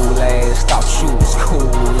bitch. Fool ass, thought you was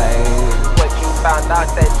cool ass. But you found out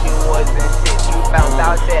that you wasn't shit. You found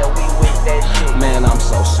out that we with that shit. Man, I'm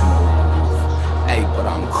so smooth. Hey, but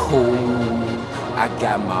I'm cool. I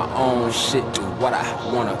got my own shit, do what I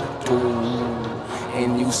wanna do.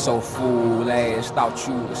 And you so fool ass, thought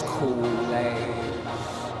you was cool ass.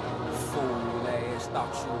 Fool ass,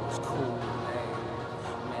 thought you was cool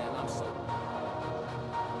ass. Man, I'm so.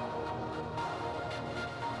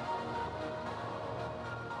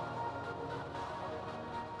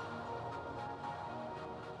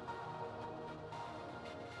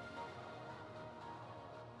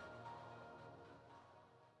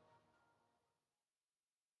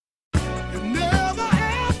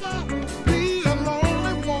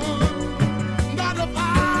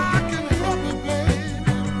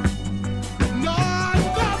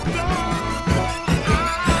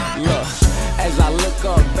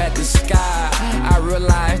 The sky, I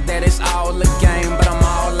realize that it's all a game, but I'm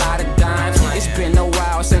all out of dimes. It's been a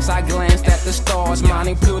while since I glanced at the stars,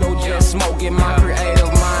 minding Pluto, just smoking my creative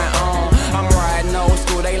mind on. I'm riding old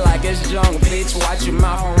school, they like it's junk, bitch. Watch your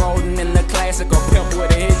mouth, I'm rolling in the classic, or pimp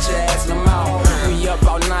with a hit your ass in the mouth. We up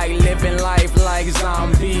all night, living life like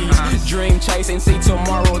zombies. Dream chasing, see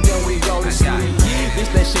tomorrow, then we go to sleep. This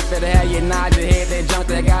that shit that had you nod your head, that junk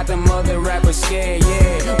that got them other rappers scared,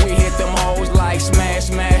 yeah. We hit them hoes like smash,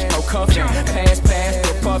 smash, no cuffing. Pass, pass,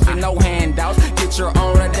 still puffin', no handouts. Get your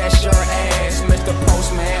own, that's your ass, Mr.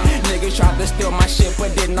 Postman. Niggas tried to steal my shit,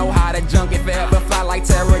 but didn't know how to junk it. Forever fly like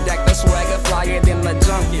pterodactyl, swagger flyer than the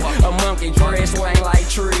junkie. A monkey, dread swing like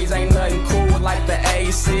trees. Ain't nothing cool like the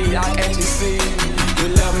AC, I can't you see? You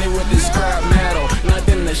love me with this scrap metal,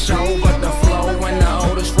 nothing to show but the flow. When the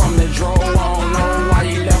odors from the draw, I don't know why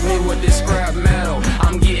you love me with this scrap metal.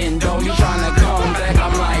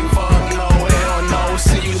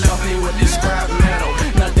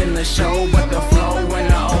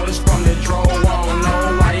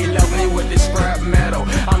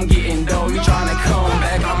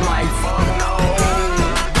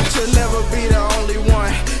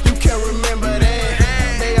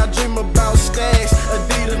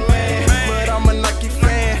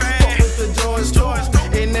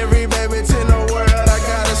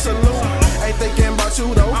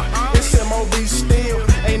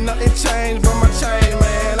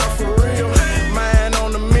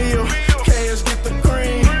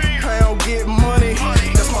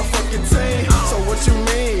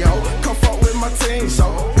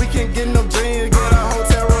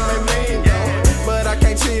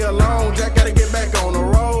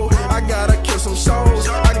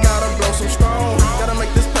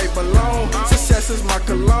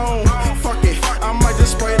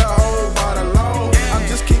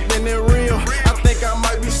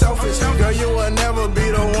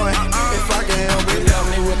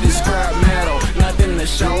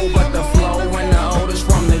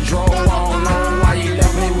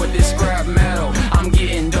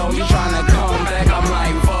 you tryna come back? I'm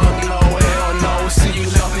like, fuck no, hell no. See, you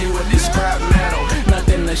left me with this scrap metal.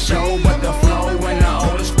 Nothing to show but the flow. When the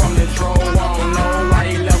oldest from the draw, I don't know why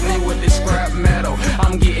you left me with this scrap metal.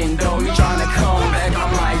 I'm getting dough, you tryna come back?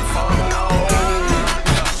 I'm like, fuck no.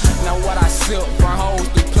 Now what I silk burn holes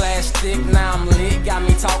through plastic. Now I'm lit, got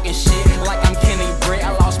me talking shit like I'm Kenny Britt.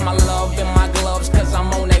 I lost my love in my gloves cause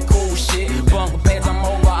I'm on that cool shit. Bunk beds, I'm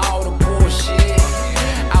over all the bullshit.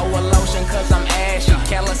 Our lotion cause I'm ashy.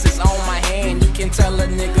 Calluses on my hand, you can tell a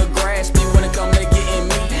nigga grasp me when it come to getting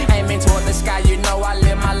me. Aiming toward the sky, you know I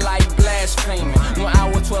live my life blaspheming. When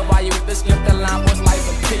I was 12, I used to skip the line, was life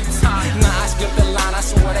a pizza. Now I skip the line, I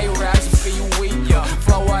swear they raps to feel weak.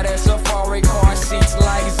 Flow out that safari car seats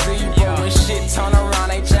like zebra. When shit turn around,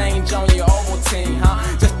 they change on your Ovaltine,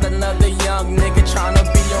 huh? Just another young nigga tryna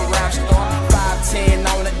be a rap star. 5'10"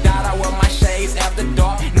 on the dot, I wear my shades after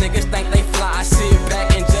dark. Niggas think they fly, I sit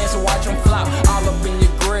back and just watch them flop. All up in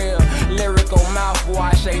your grill, lyrical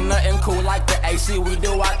mouthwash. Ain't nothing cool like the AC, we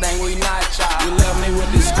do our thing, we not y'all. You left me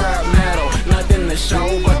with this scrap metal, nothing to show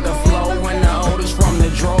but the flow. When the oldest from the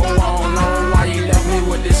draw, I don't know why you left me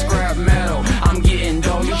with this scrap metal. I'm getting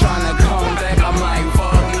dough, you tryna come back? I'm like,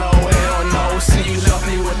 fuck no, hell no. See, you left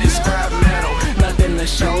me with this scrap metal, nothing to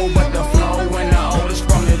show but the flow. When the oldest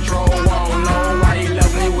from the draw, I don't know why you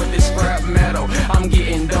left me with this scrap metal. I'm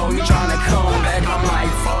getting dough, you tryna come back? I'm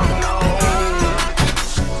like, fuck no.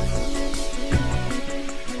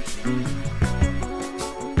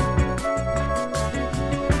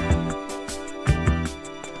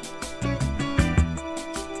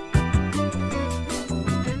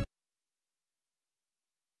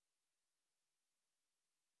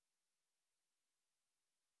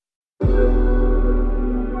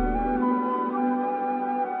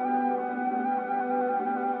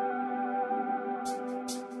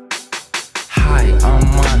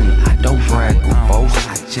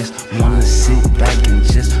 Just wanna sit back and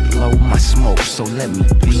just blow my smoke. So let me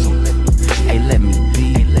be, hey, let me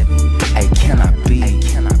be, hey, can I be,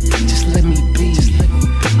 just let me be.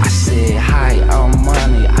 I said, hi, I'm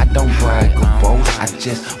Money, I don't brag or boast. I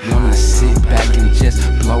just wanna sit back and just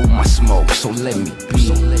blow my smoke. So let me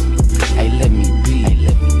be, hey, let me be,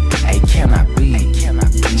 hey, can I be,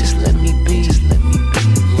 just let me be.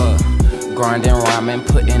 Look, grinding, rhyming,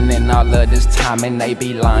 putting in all of this time and they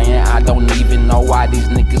be lying. I don't even know why these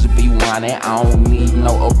niggas be whining. I don't need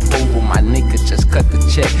no approval, my nigga just cut the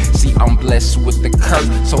check. See, I'm blessed with the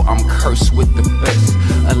curse, so I'm cursed with the best.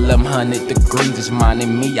 1100 degrees is mine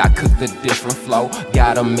and me, I cooked a different flow.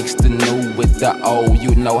 Gotta mix the new with the old,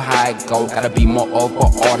 you know how it go. Gotta be more of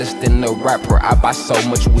an artist than a rapper. I buy so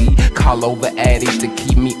much weed, call over addies to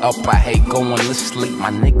keep me up. I hate going to sleep,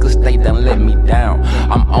 my niggas, they done let me down.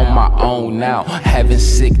 I'm on my own now, having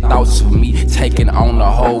sick thoughts of me, taking on the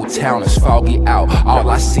whole town. It's foggy out, all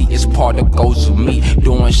I see is particles of me.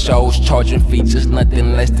 Doing shows, charging features,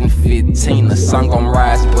 nothing less than 15. The sun gon'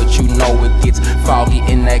 rise, but you know it gets foggy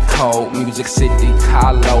in that cold. Music City,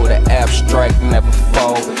 Kaloh, the abstract never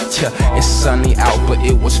fold. It's sunny out, but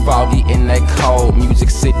it was foggy in that cold. Music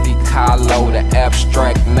City, Kaloh, the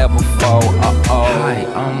abstract never fold. Hi,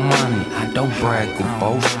 I'm Money, I don't brag or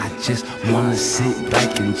boast. I just wanna sit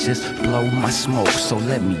back and just blow my smoke. So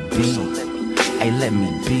let me be, hey, let me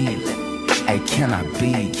be, hey, can I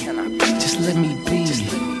be, just let me be.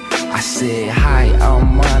 I said, hi,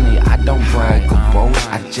 I'm Money, I don't brag or boast.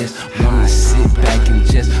 I just wanna sit back and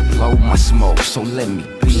just blow my smoke. So let me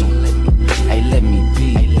be, hey, let me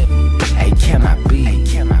be, hey, can I be,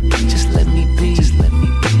 just let me be.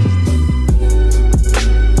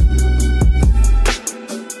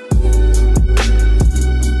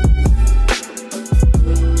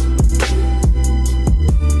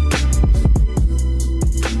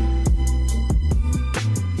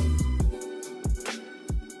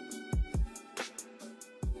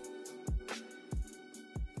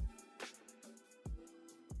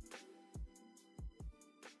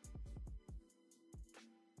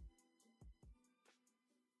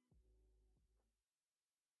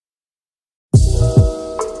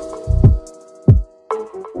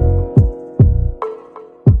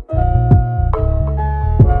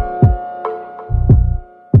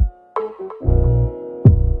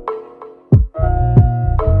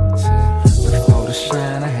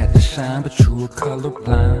 But you were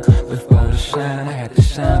colorblind. Before the shine, I had to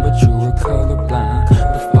shine, but you were colorblind.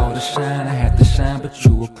 Before the shine, I had to shine, but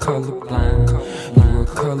you were colorblind. You were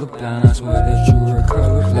colorblind, I swear that you were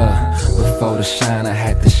colorblind. Before the shine, I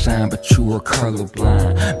had to shine. shine, but you were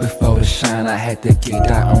colorblind. Before the shine, I had to get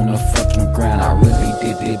out on the fucking grind. I really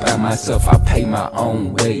did it by myself, I paid my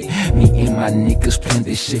own way. Me and my niggas planned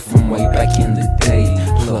this shit from way back in the day.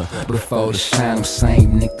 Look, before the shine, them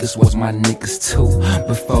same niggas was my niggas too.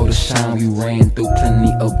 Before the shine, we ran through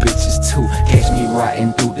plenty of bitches too. Catch me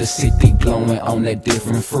riding through the city, blowing on that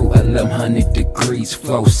different fruit. 1100 degrees,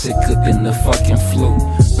 flow sicker than the fucking flu.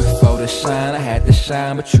 Before the shine, I had to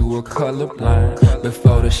shine, but you were colorblind.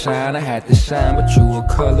 Before the shine, I had to shine, but you were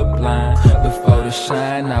colorblind. Before the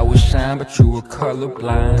shine, I would shine, but you were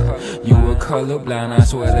colorblind. You were colorblind, I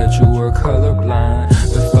swear that you were colorblind.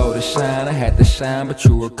 Before the shine, I had to shine, but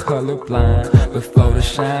you were colorblind. Before the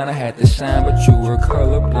shine, I had to shine, but you were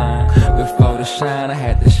colorblind. Before the shine, I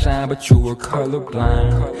had to shine, but you were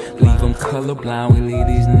colorblind. Leave them colorblind, we leave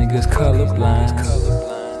these niggas colorblind.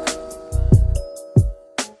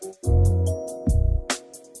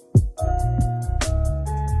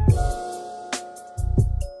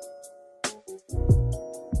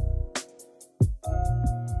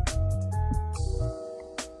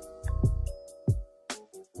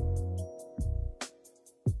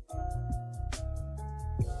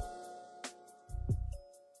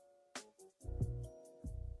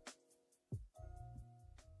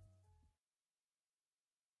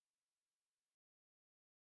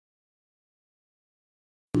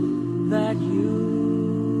 That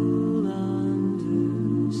you'll understand.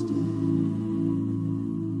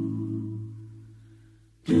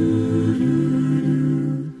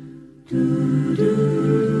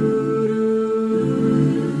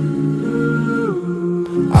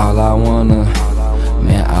 All I wanna,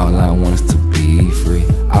 man, all I want is to be free.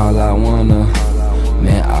 All I wanna,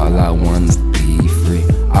 man, all I want is to be free.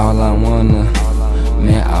 All I wanna,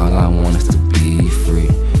 man, all I want is to be free.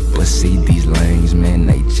 But see these lanes, man,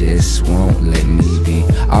 they just won't let me be.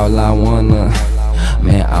 All I wanna,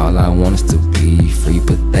 man, all I want is to be free.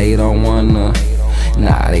 But they don't wanna,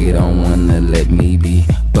 nah, they don't wanna let me be.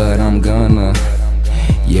 But I'm gonna,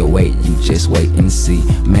 yeah, wait, you just wait and see.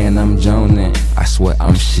 Man, I'm joning, I swear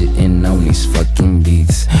I'm shitting on these fucking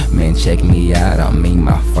beats. Man, check me out, I mean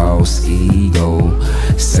my false ego.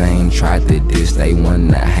 Same tried to diss, they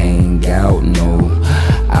wanna hang out, no.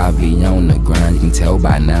 I be on the grind, you can tell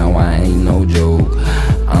by now I ain't no joke.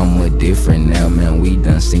 I'm a different now, man, we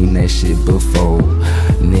done seen that shit before.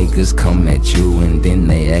 Niggas come at you and then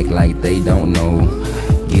they act like they don't know.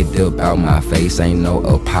 Get up out my face, ain't no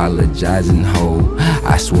apologizing, ho.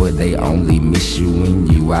 I swear they only miss you when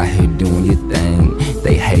you out here doing your thing.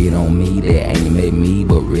 They hate on me, they aim at me,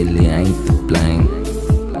 but really ain't to blame.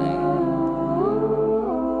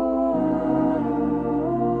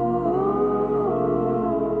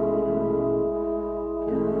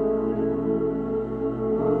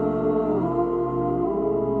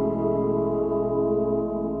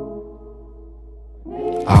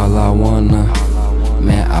 All I wanna,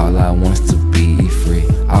 man, all I want is to be free.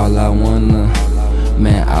 All I wanna,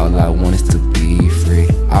 man, all I want is to be free.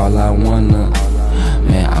 All I wanna,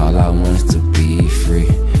 man, all I want is to be free.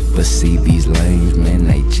 But see these lanes, man,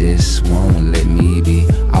 they just won't let me be.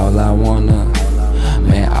 All I wanna,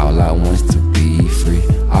 man, all I want is to be free.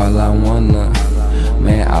 All I wanna,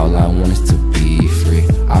 man, all I want is to be free.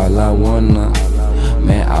 All I wanna,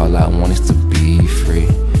 man, all I want is to be free.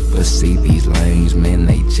 But see these lanes, man,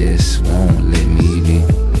 they just won't let me be.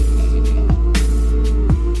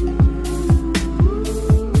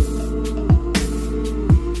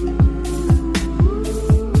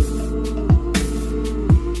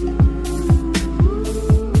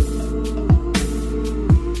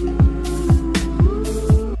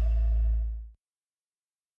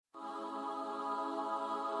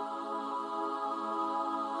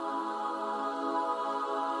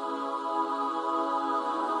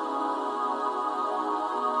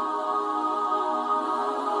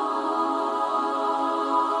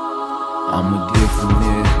 I'm a different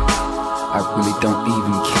nigga, I really don't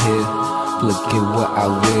even care. Look at what I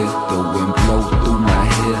wear, the wind blow through my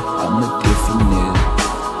hair. I'm a different nigga,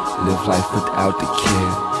 live life without the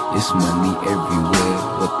care. It's money everywhere,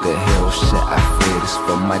 what the hell shit I fear. It's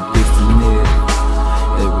for my different nigga,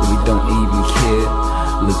 they really don't even care.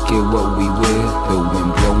 Look at what we wear, the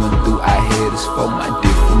wind blowing through our hair. It's for my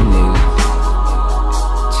different nigga,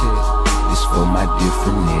 it's for my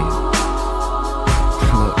different nigga.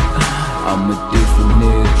 Look, I'm a different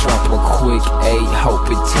nigga, drop a quick A, hope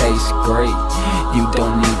it tastes great. You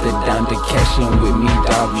don't need the dime to cash in with me,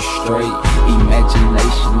 dog, you straight.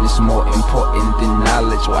 Imagination is more important than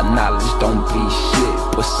knowledge. Why knowledge don't be shit,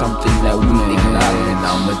 but something that we acknowledge.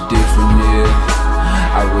 I'm a different nigga,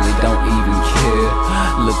 I really don't even care.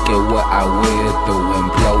 Look at what I wear, the wind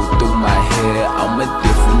blow through my hair. I'm a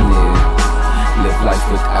different nigga. Live life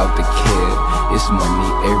without the care. It's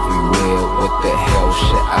money everywhere. What the hell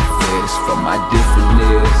should I face for my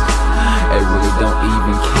differentness? I really don't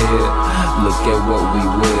even care. Look at what we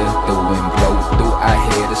wear. The wind blow through our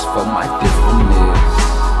hair. It's for my differentness.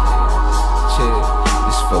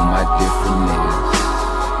 It's for my differentness.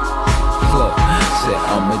 Look, said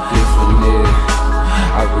I'm a different nigga.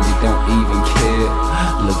 I really don't even care.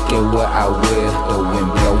 Look at what I wear. The wind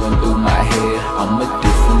blowing through my hair. I'm a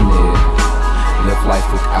different nigga. Live life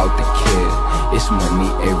without the care. It's money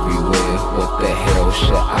everywhere. What the hell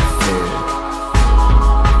should I fear?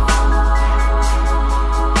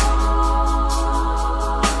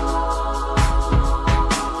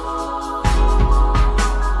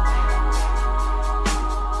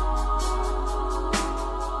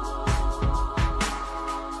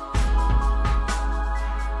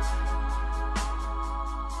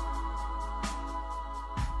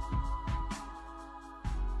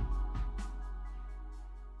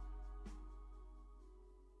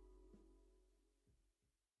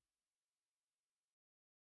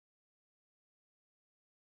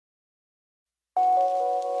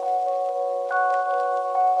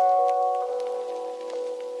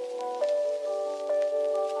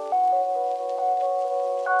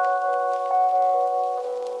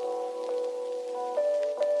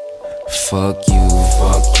 Fuck you,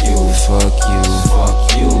 fuck you, fuck you, fuck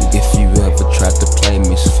you. If you ever tried to play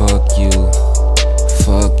me, fuck you.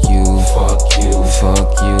 Fuck you, fuck you, fuck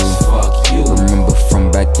you, fuck you. Remember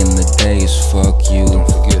from back in the days, fuck you. Don't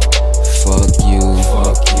forget. Fuck you,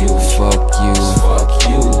 fuck you, fuck you, fuck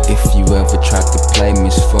you. If you ever tried to play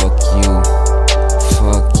me, fuck you.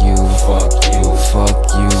 Fuck you, fuck you, fuck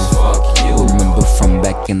you, fuck you. Remember from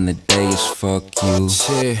back in the days, fuck you.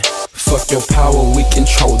 Shit. Fuck your power, we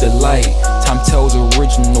control the light. Time tells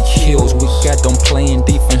original kills. We got them playing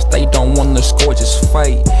defense, they don't wanna score, just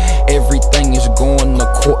fight. Everything is going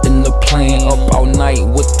according to plan. Up all night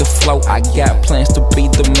with the flow, I got plans to be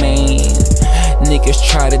the man. Niggas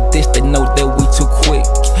try to diss, they know that we too quick.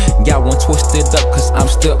 Got one twisted up, cause I'm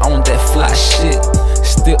still on that fly shit.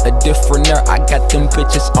 Still a different era, I got them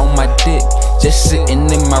bitches on my dick. Just sitting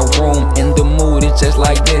in my room, and the mood is just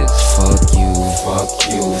like this. Fuck you, fuck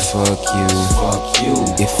you, fuck you, fuck you.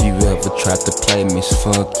 If you ever tried to play me,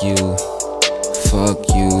 fuck you. Fuck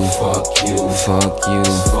you, fuck you, fuck you,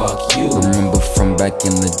 fuck you. Remember from back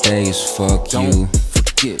in the days, fuck you.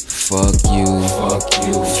 Fuck you, fuck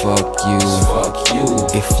you, fuck you, fuck you.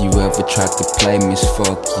 If you ever tried to play me,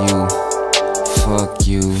 fuck you. Fuck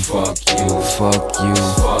you, fuck you, fuck you,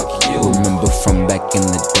 fuck you. Remember from back in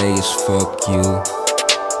the days, fuck you.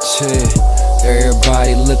 Shit,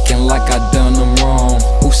 everybody looking like I done them wrong.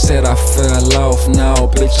 Who said I fell off? Now,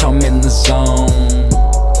 bitch, I'm in the zone.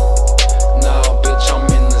 Now, bitch, I'm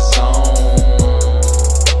in the zone.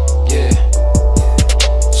 Yeah.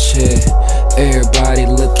 Shit, everybody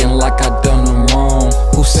looking like I done them wrong.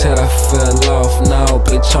 Who said I fell off? Now,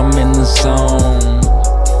 bitch, I'm in the zone.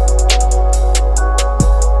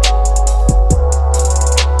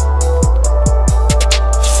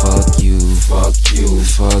 Fuck you,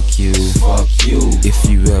 fuck you, fuck you. If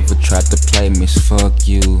you ever tried to play me, fuck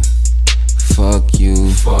you. Fuck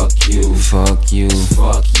you, fuck you, fuck you,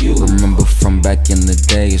 fuck you. Remember from back in the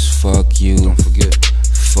days, fuck you. Don't forget.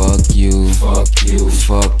 Fuck you, fuck you,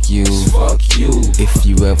 fuck you, fuck you. If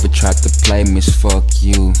you ever tried to play me, fuck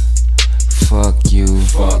you. Fuck you,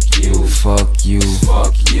 fuck you, fuck you,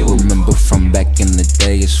 fuck you. Remember from back in the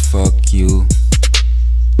days, fuck you.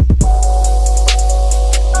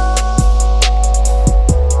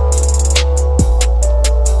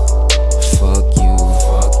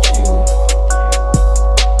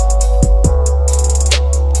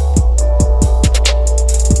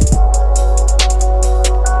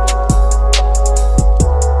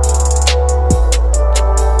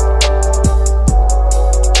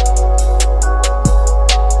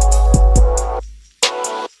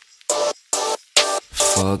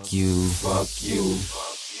 Fuck you, fuck you.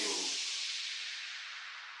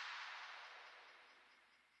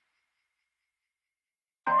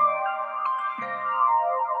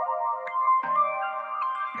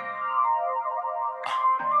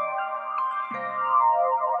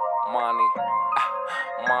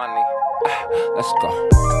 Montey, let's go.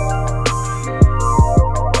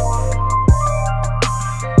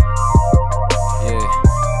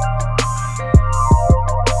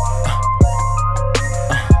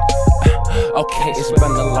 Okay, it's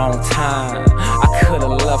been a long time. I could've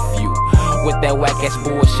left you with that whack ass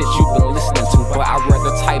bullshit you been listening to. But I'd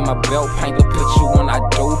rather tighten my belt, paint the picture when I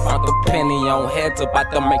do. Found the penny on heads,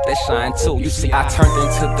 about to make that shine too. You see, I turned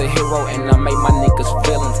into the hero and I made my niggas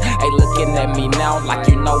feelings. Hey, looking at me now like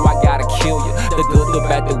you know I gotta kill you. The good, the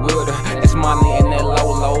bad, the weirder. It's money in that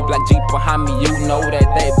low, black Jeep behind me. You know that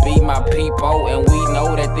be my people, and we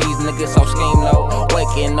know that these niggas so scheme low.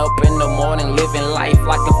 Waking up in the morning, living life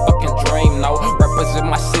like a fucking dream. No, represent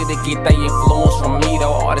my city, get they influence from me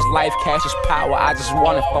though. All this life, cash is power. I just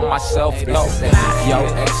want it for myself though. Yo,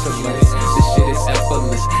 excellence, this shit is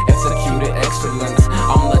effortless. Executed excellence.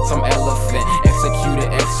 I'm like some elephant. Executed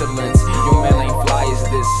excellence. Your man ain't fly as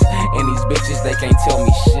this, and these bitches they can't tell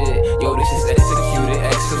me shit. Yo, this is executed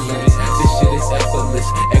excellence. This shit is effortless.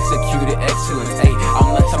 Executed excellence. Hey,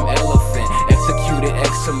 I'm like some elephant. Executed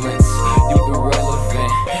excellence. You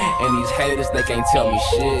irrelevant, and these haters they can't tell me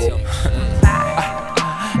shit.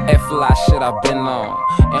 F-ly shit I've been on,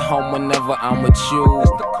 and home whenever I'm with you.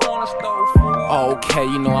 Okay,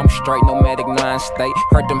 you know I'm straight, nomadic, non-state.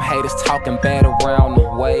 Heard them haters talking bad around the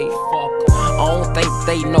way. I don't think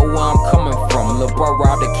they know where I'm coming from. Lil' bro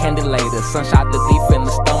robbed a candy later, sun shot the thief in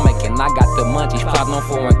the stomach, and I got the munchies. Plotting on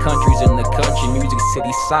foreign countries in the country, music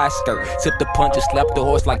city side skirt. Tip the punches, slap the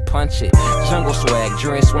horse like punch it. Jungle swag,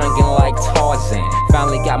 dress swinging like Tarzan.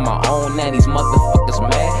 Finally got my own, now these motherfuckers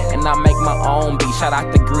mad, and I make my own beat. Shout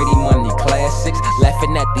out to Gritty Money Classics.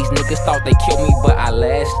 Laughing at these niggas, thought they killed me, but I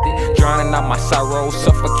lasted. Drowning out my sorrow,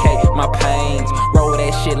 suffocate my pains. Roll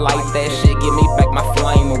that shit like that shit, give me back my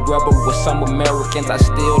flame. A rebel with some Americans, I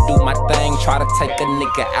still do my thing. Try to take a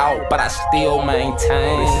nigga out, but I still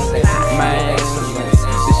maintain. Man,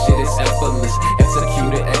 this shit is effortless.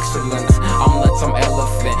 Executed excellence. I'm like some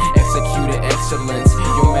elephant. Executed excellence.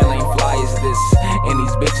 Your man ain't fly as this, and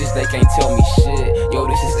these bitches they can't tell me shit. Yo,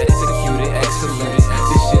 this is executed excellence.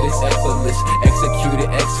 This shit is effortless. Executed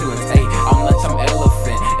excellence. Hey, I'm like some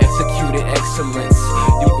elephant. Executed excellence.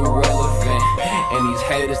 You irrelevant, and these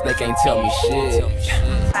haters they can't tell me shit.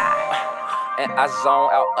 And I zone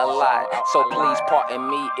out a lot, so please pardon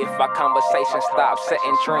me if our conversation stops.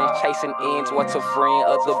 Setting trends, chasing ends, what's a friend?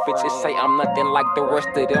 Other bitches say I'm nothing like the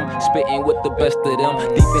rest of them. Spitting with the best of them.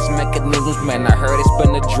 Deepest mechanisms, man, I heard it's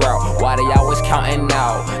been a drought. Why they always counting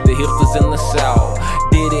out? The hipsters in the south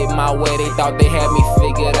did it my way, they thought they had me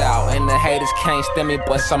figured out. And the haters can't stand me,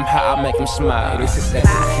 but somehow I make them smile. This is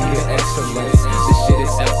executed excellence. This shit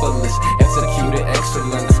is effortless. Executed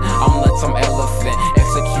excellence. I'm like some elephant.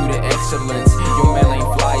 Executed excellence. Your man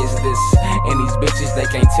ain't fly as this, and these bitches they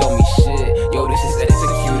can't tell me shit. Yo, this is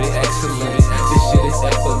executed excellence. This shit is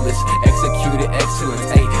effortless. Executed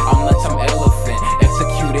excellence. Hey, I'm like some elephant.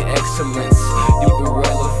 Executed excellence. You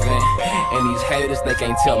irrelevant, and these haters they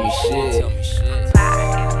can't tell me shit.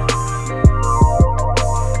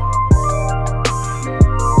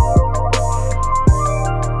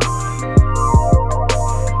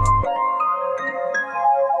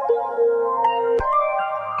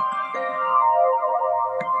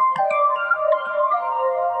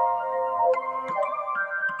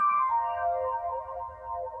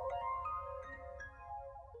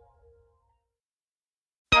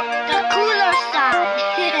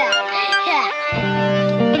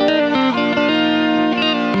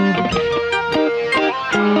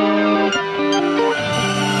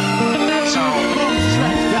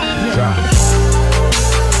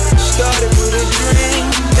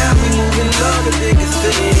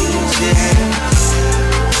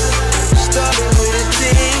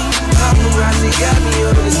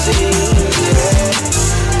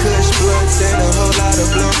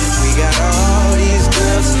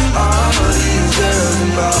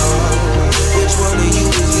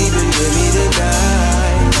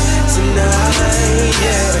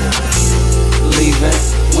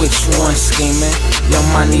 Scheming, young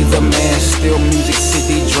money the man, still music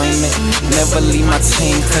city dreaming. Never leave my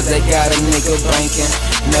team cause they got a nigga banking.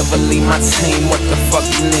 Never leave my team, what the fuck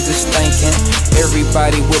you niggas thinking?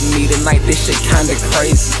 Everybody with me tonight, this shit kinda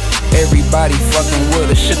crazy. Everybody fucking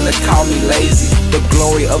with us, shouldn't have called me lazy. The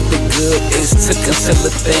glory of the good is to conceal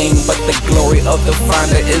a thing, but the glory of the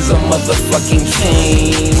finder is a motherfucking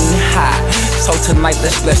king. Ha! So tonight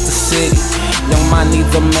let's bless the city. Young money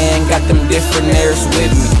the man, got them different airs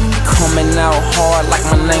with me. Coming out hard like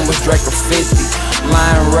my name was Drake or 50.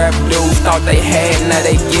 Lying rap dudes thought they had, now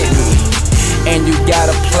they getting me. And you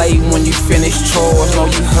gotta play when you finish chores. Know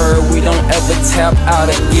you heard we don't ever tap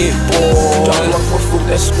out and get bored. Don't look for fruit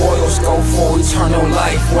that spoils, go for eternal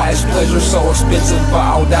life. Why is pleasure so expensive, but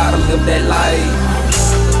I'll die to live that life.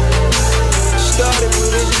 Started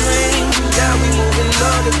with a dream, now we moving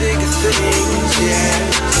on to bigger things, yeah.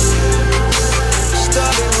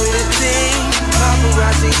 Started with a team,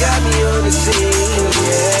 paparazzi got me on the it seems.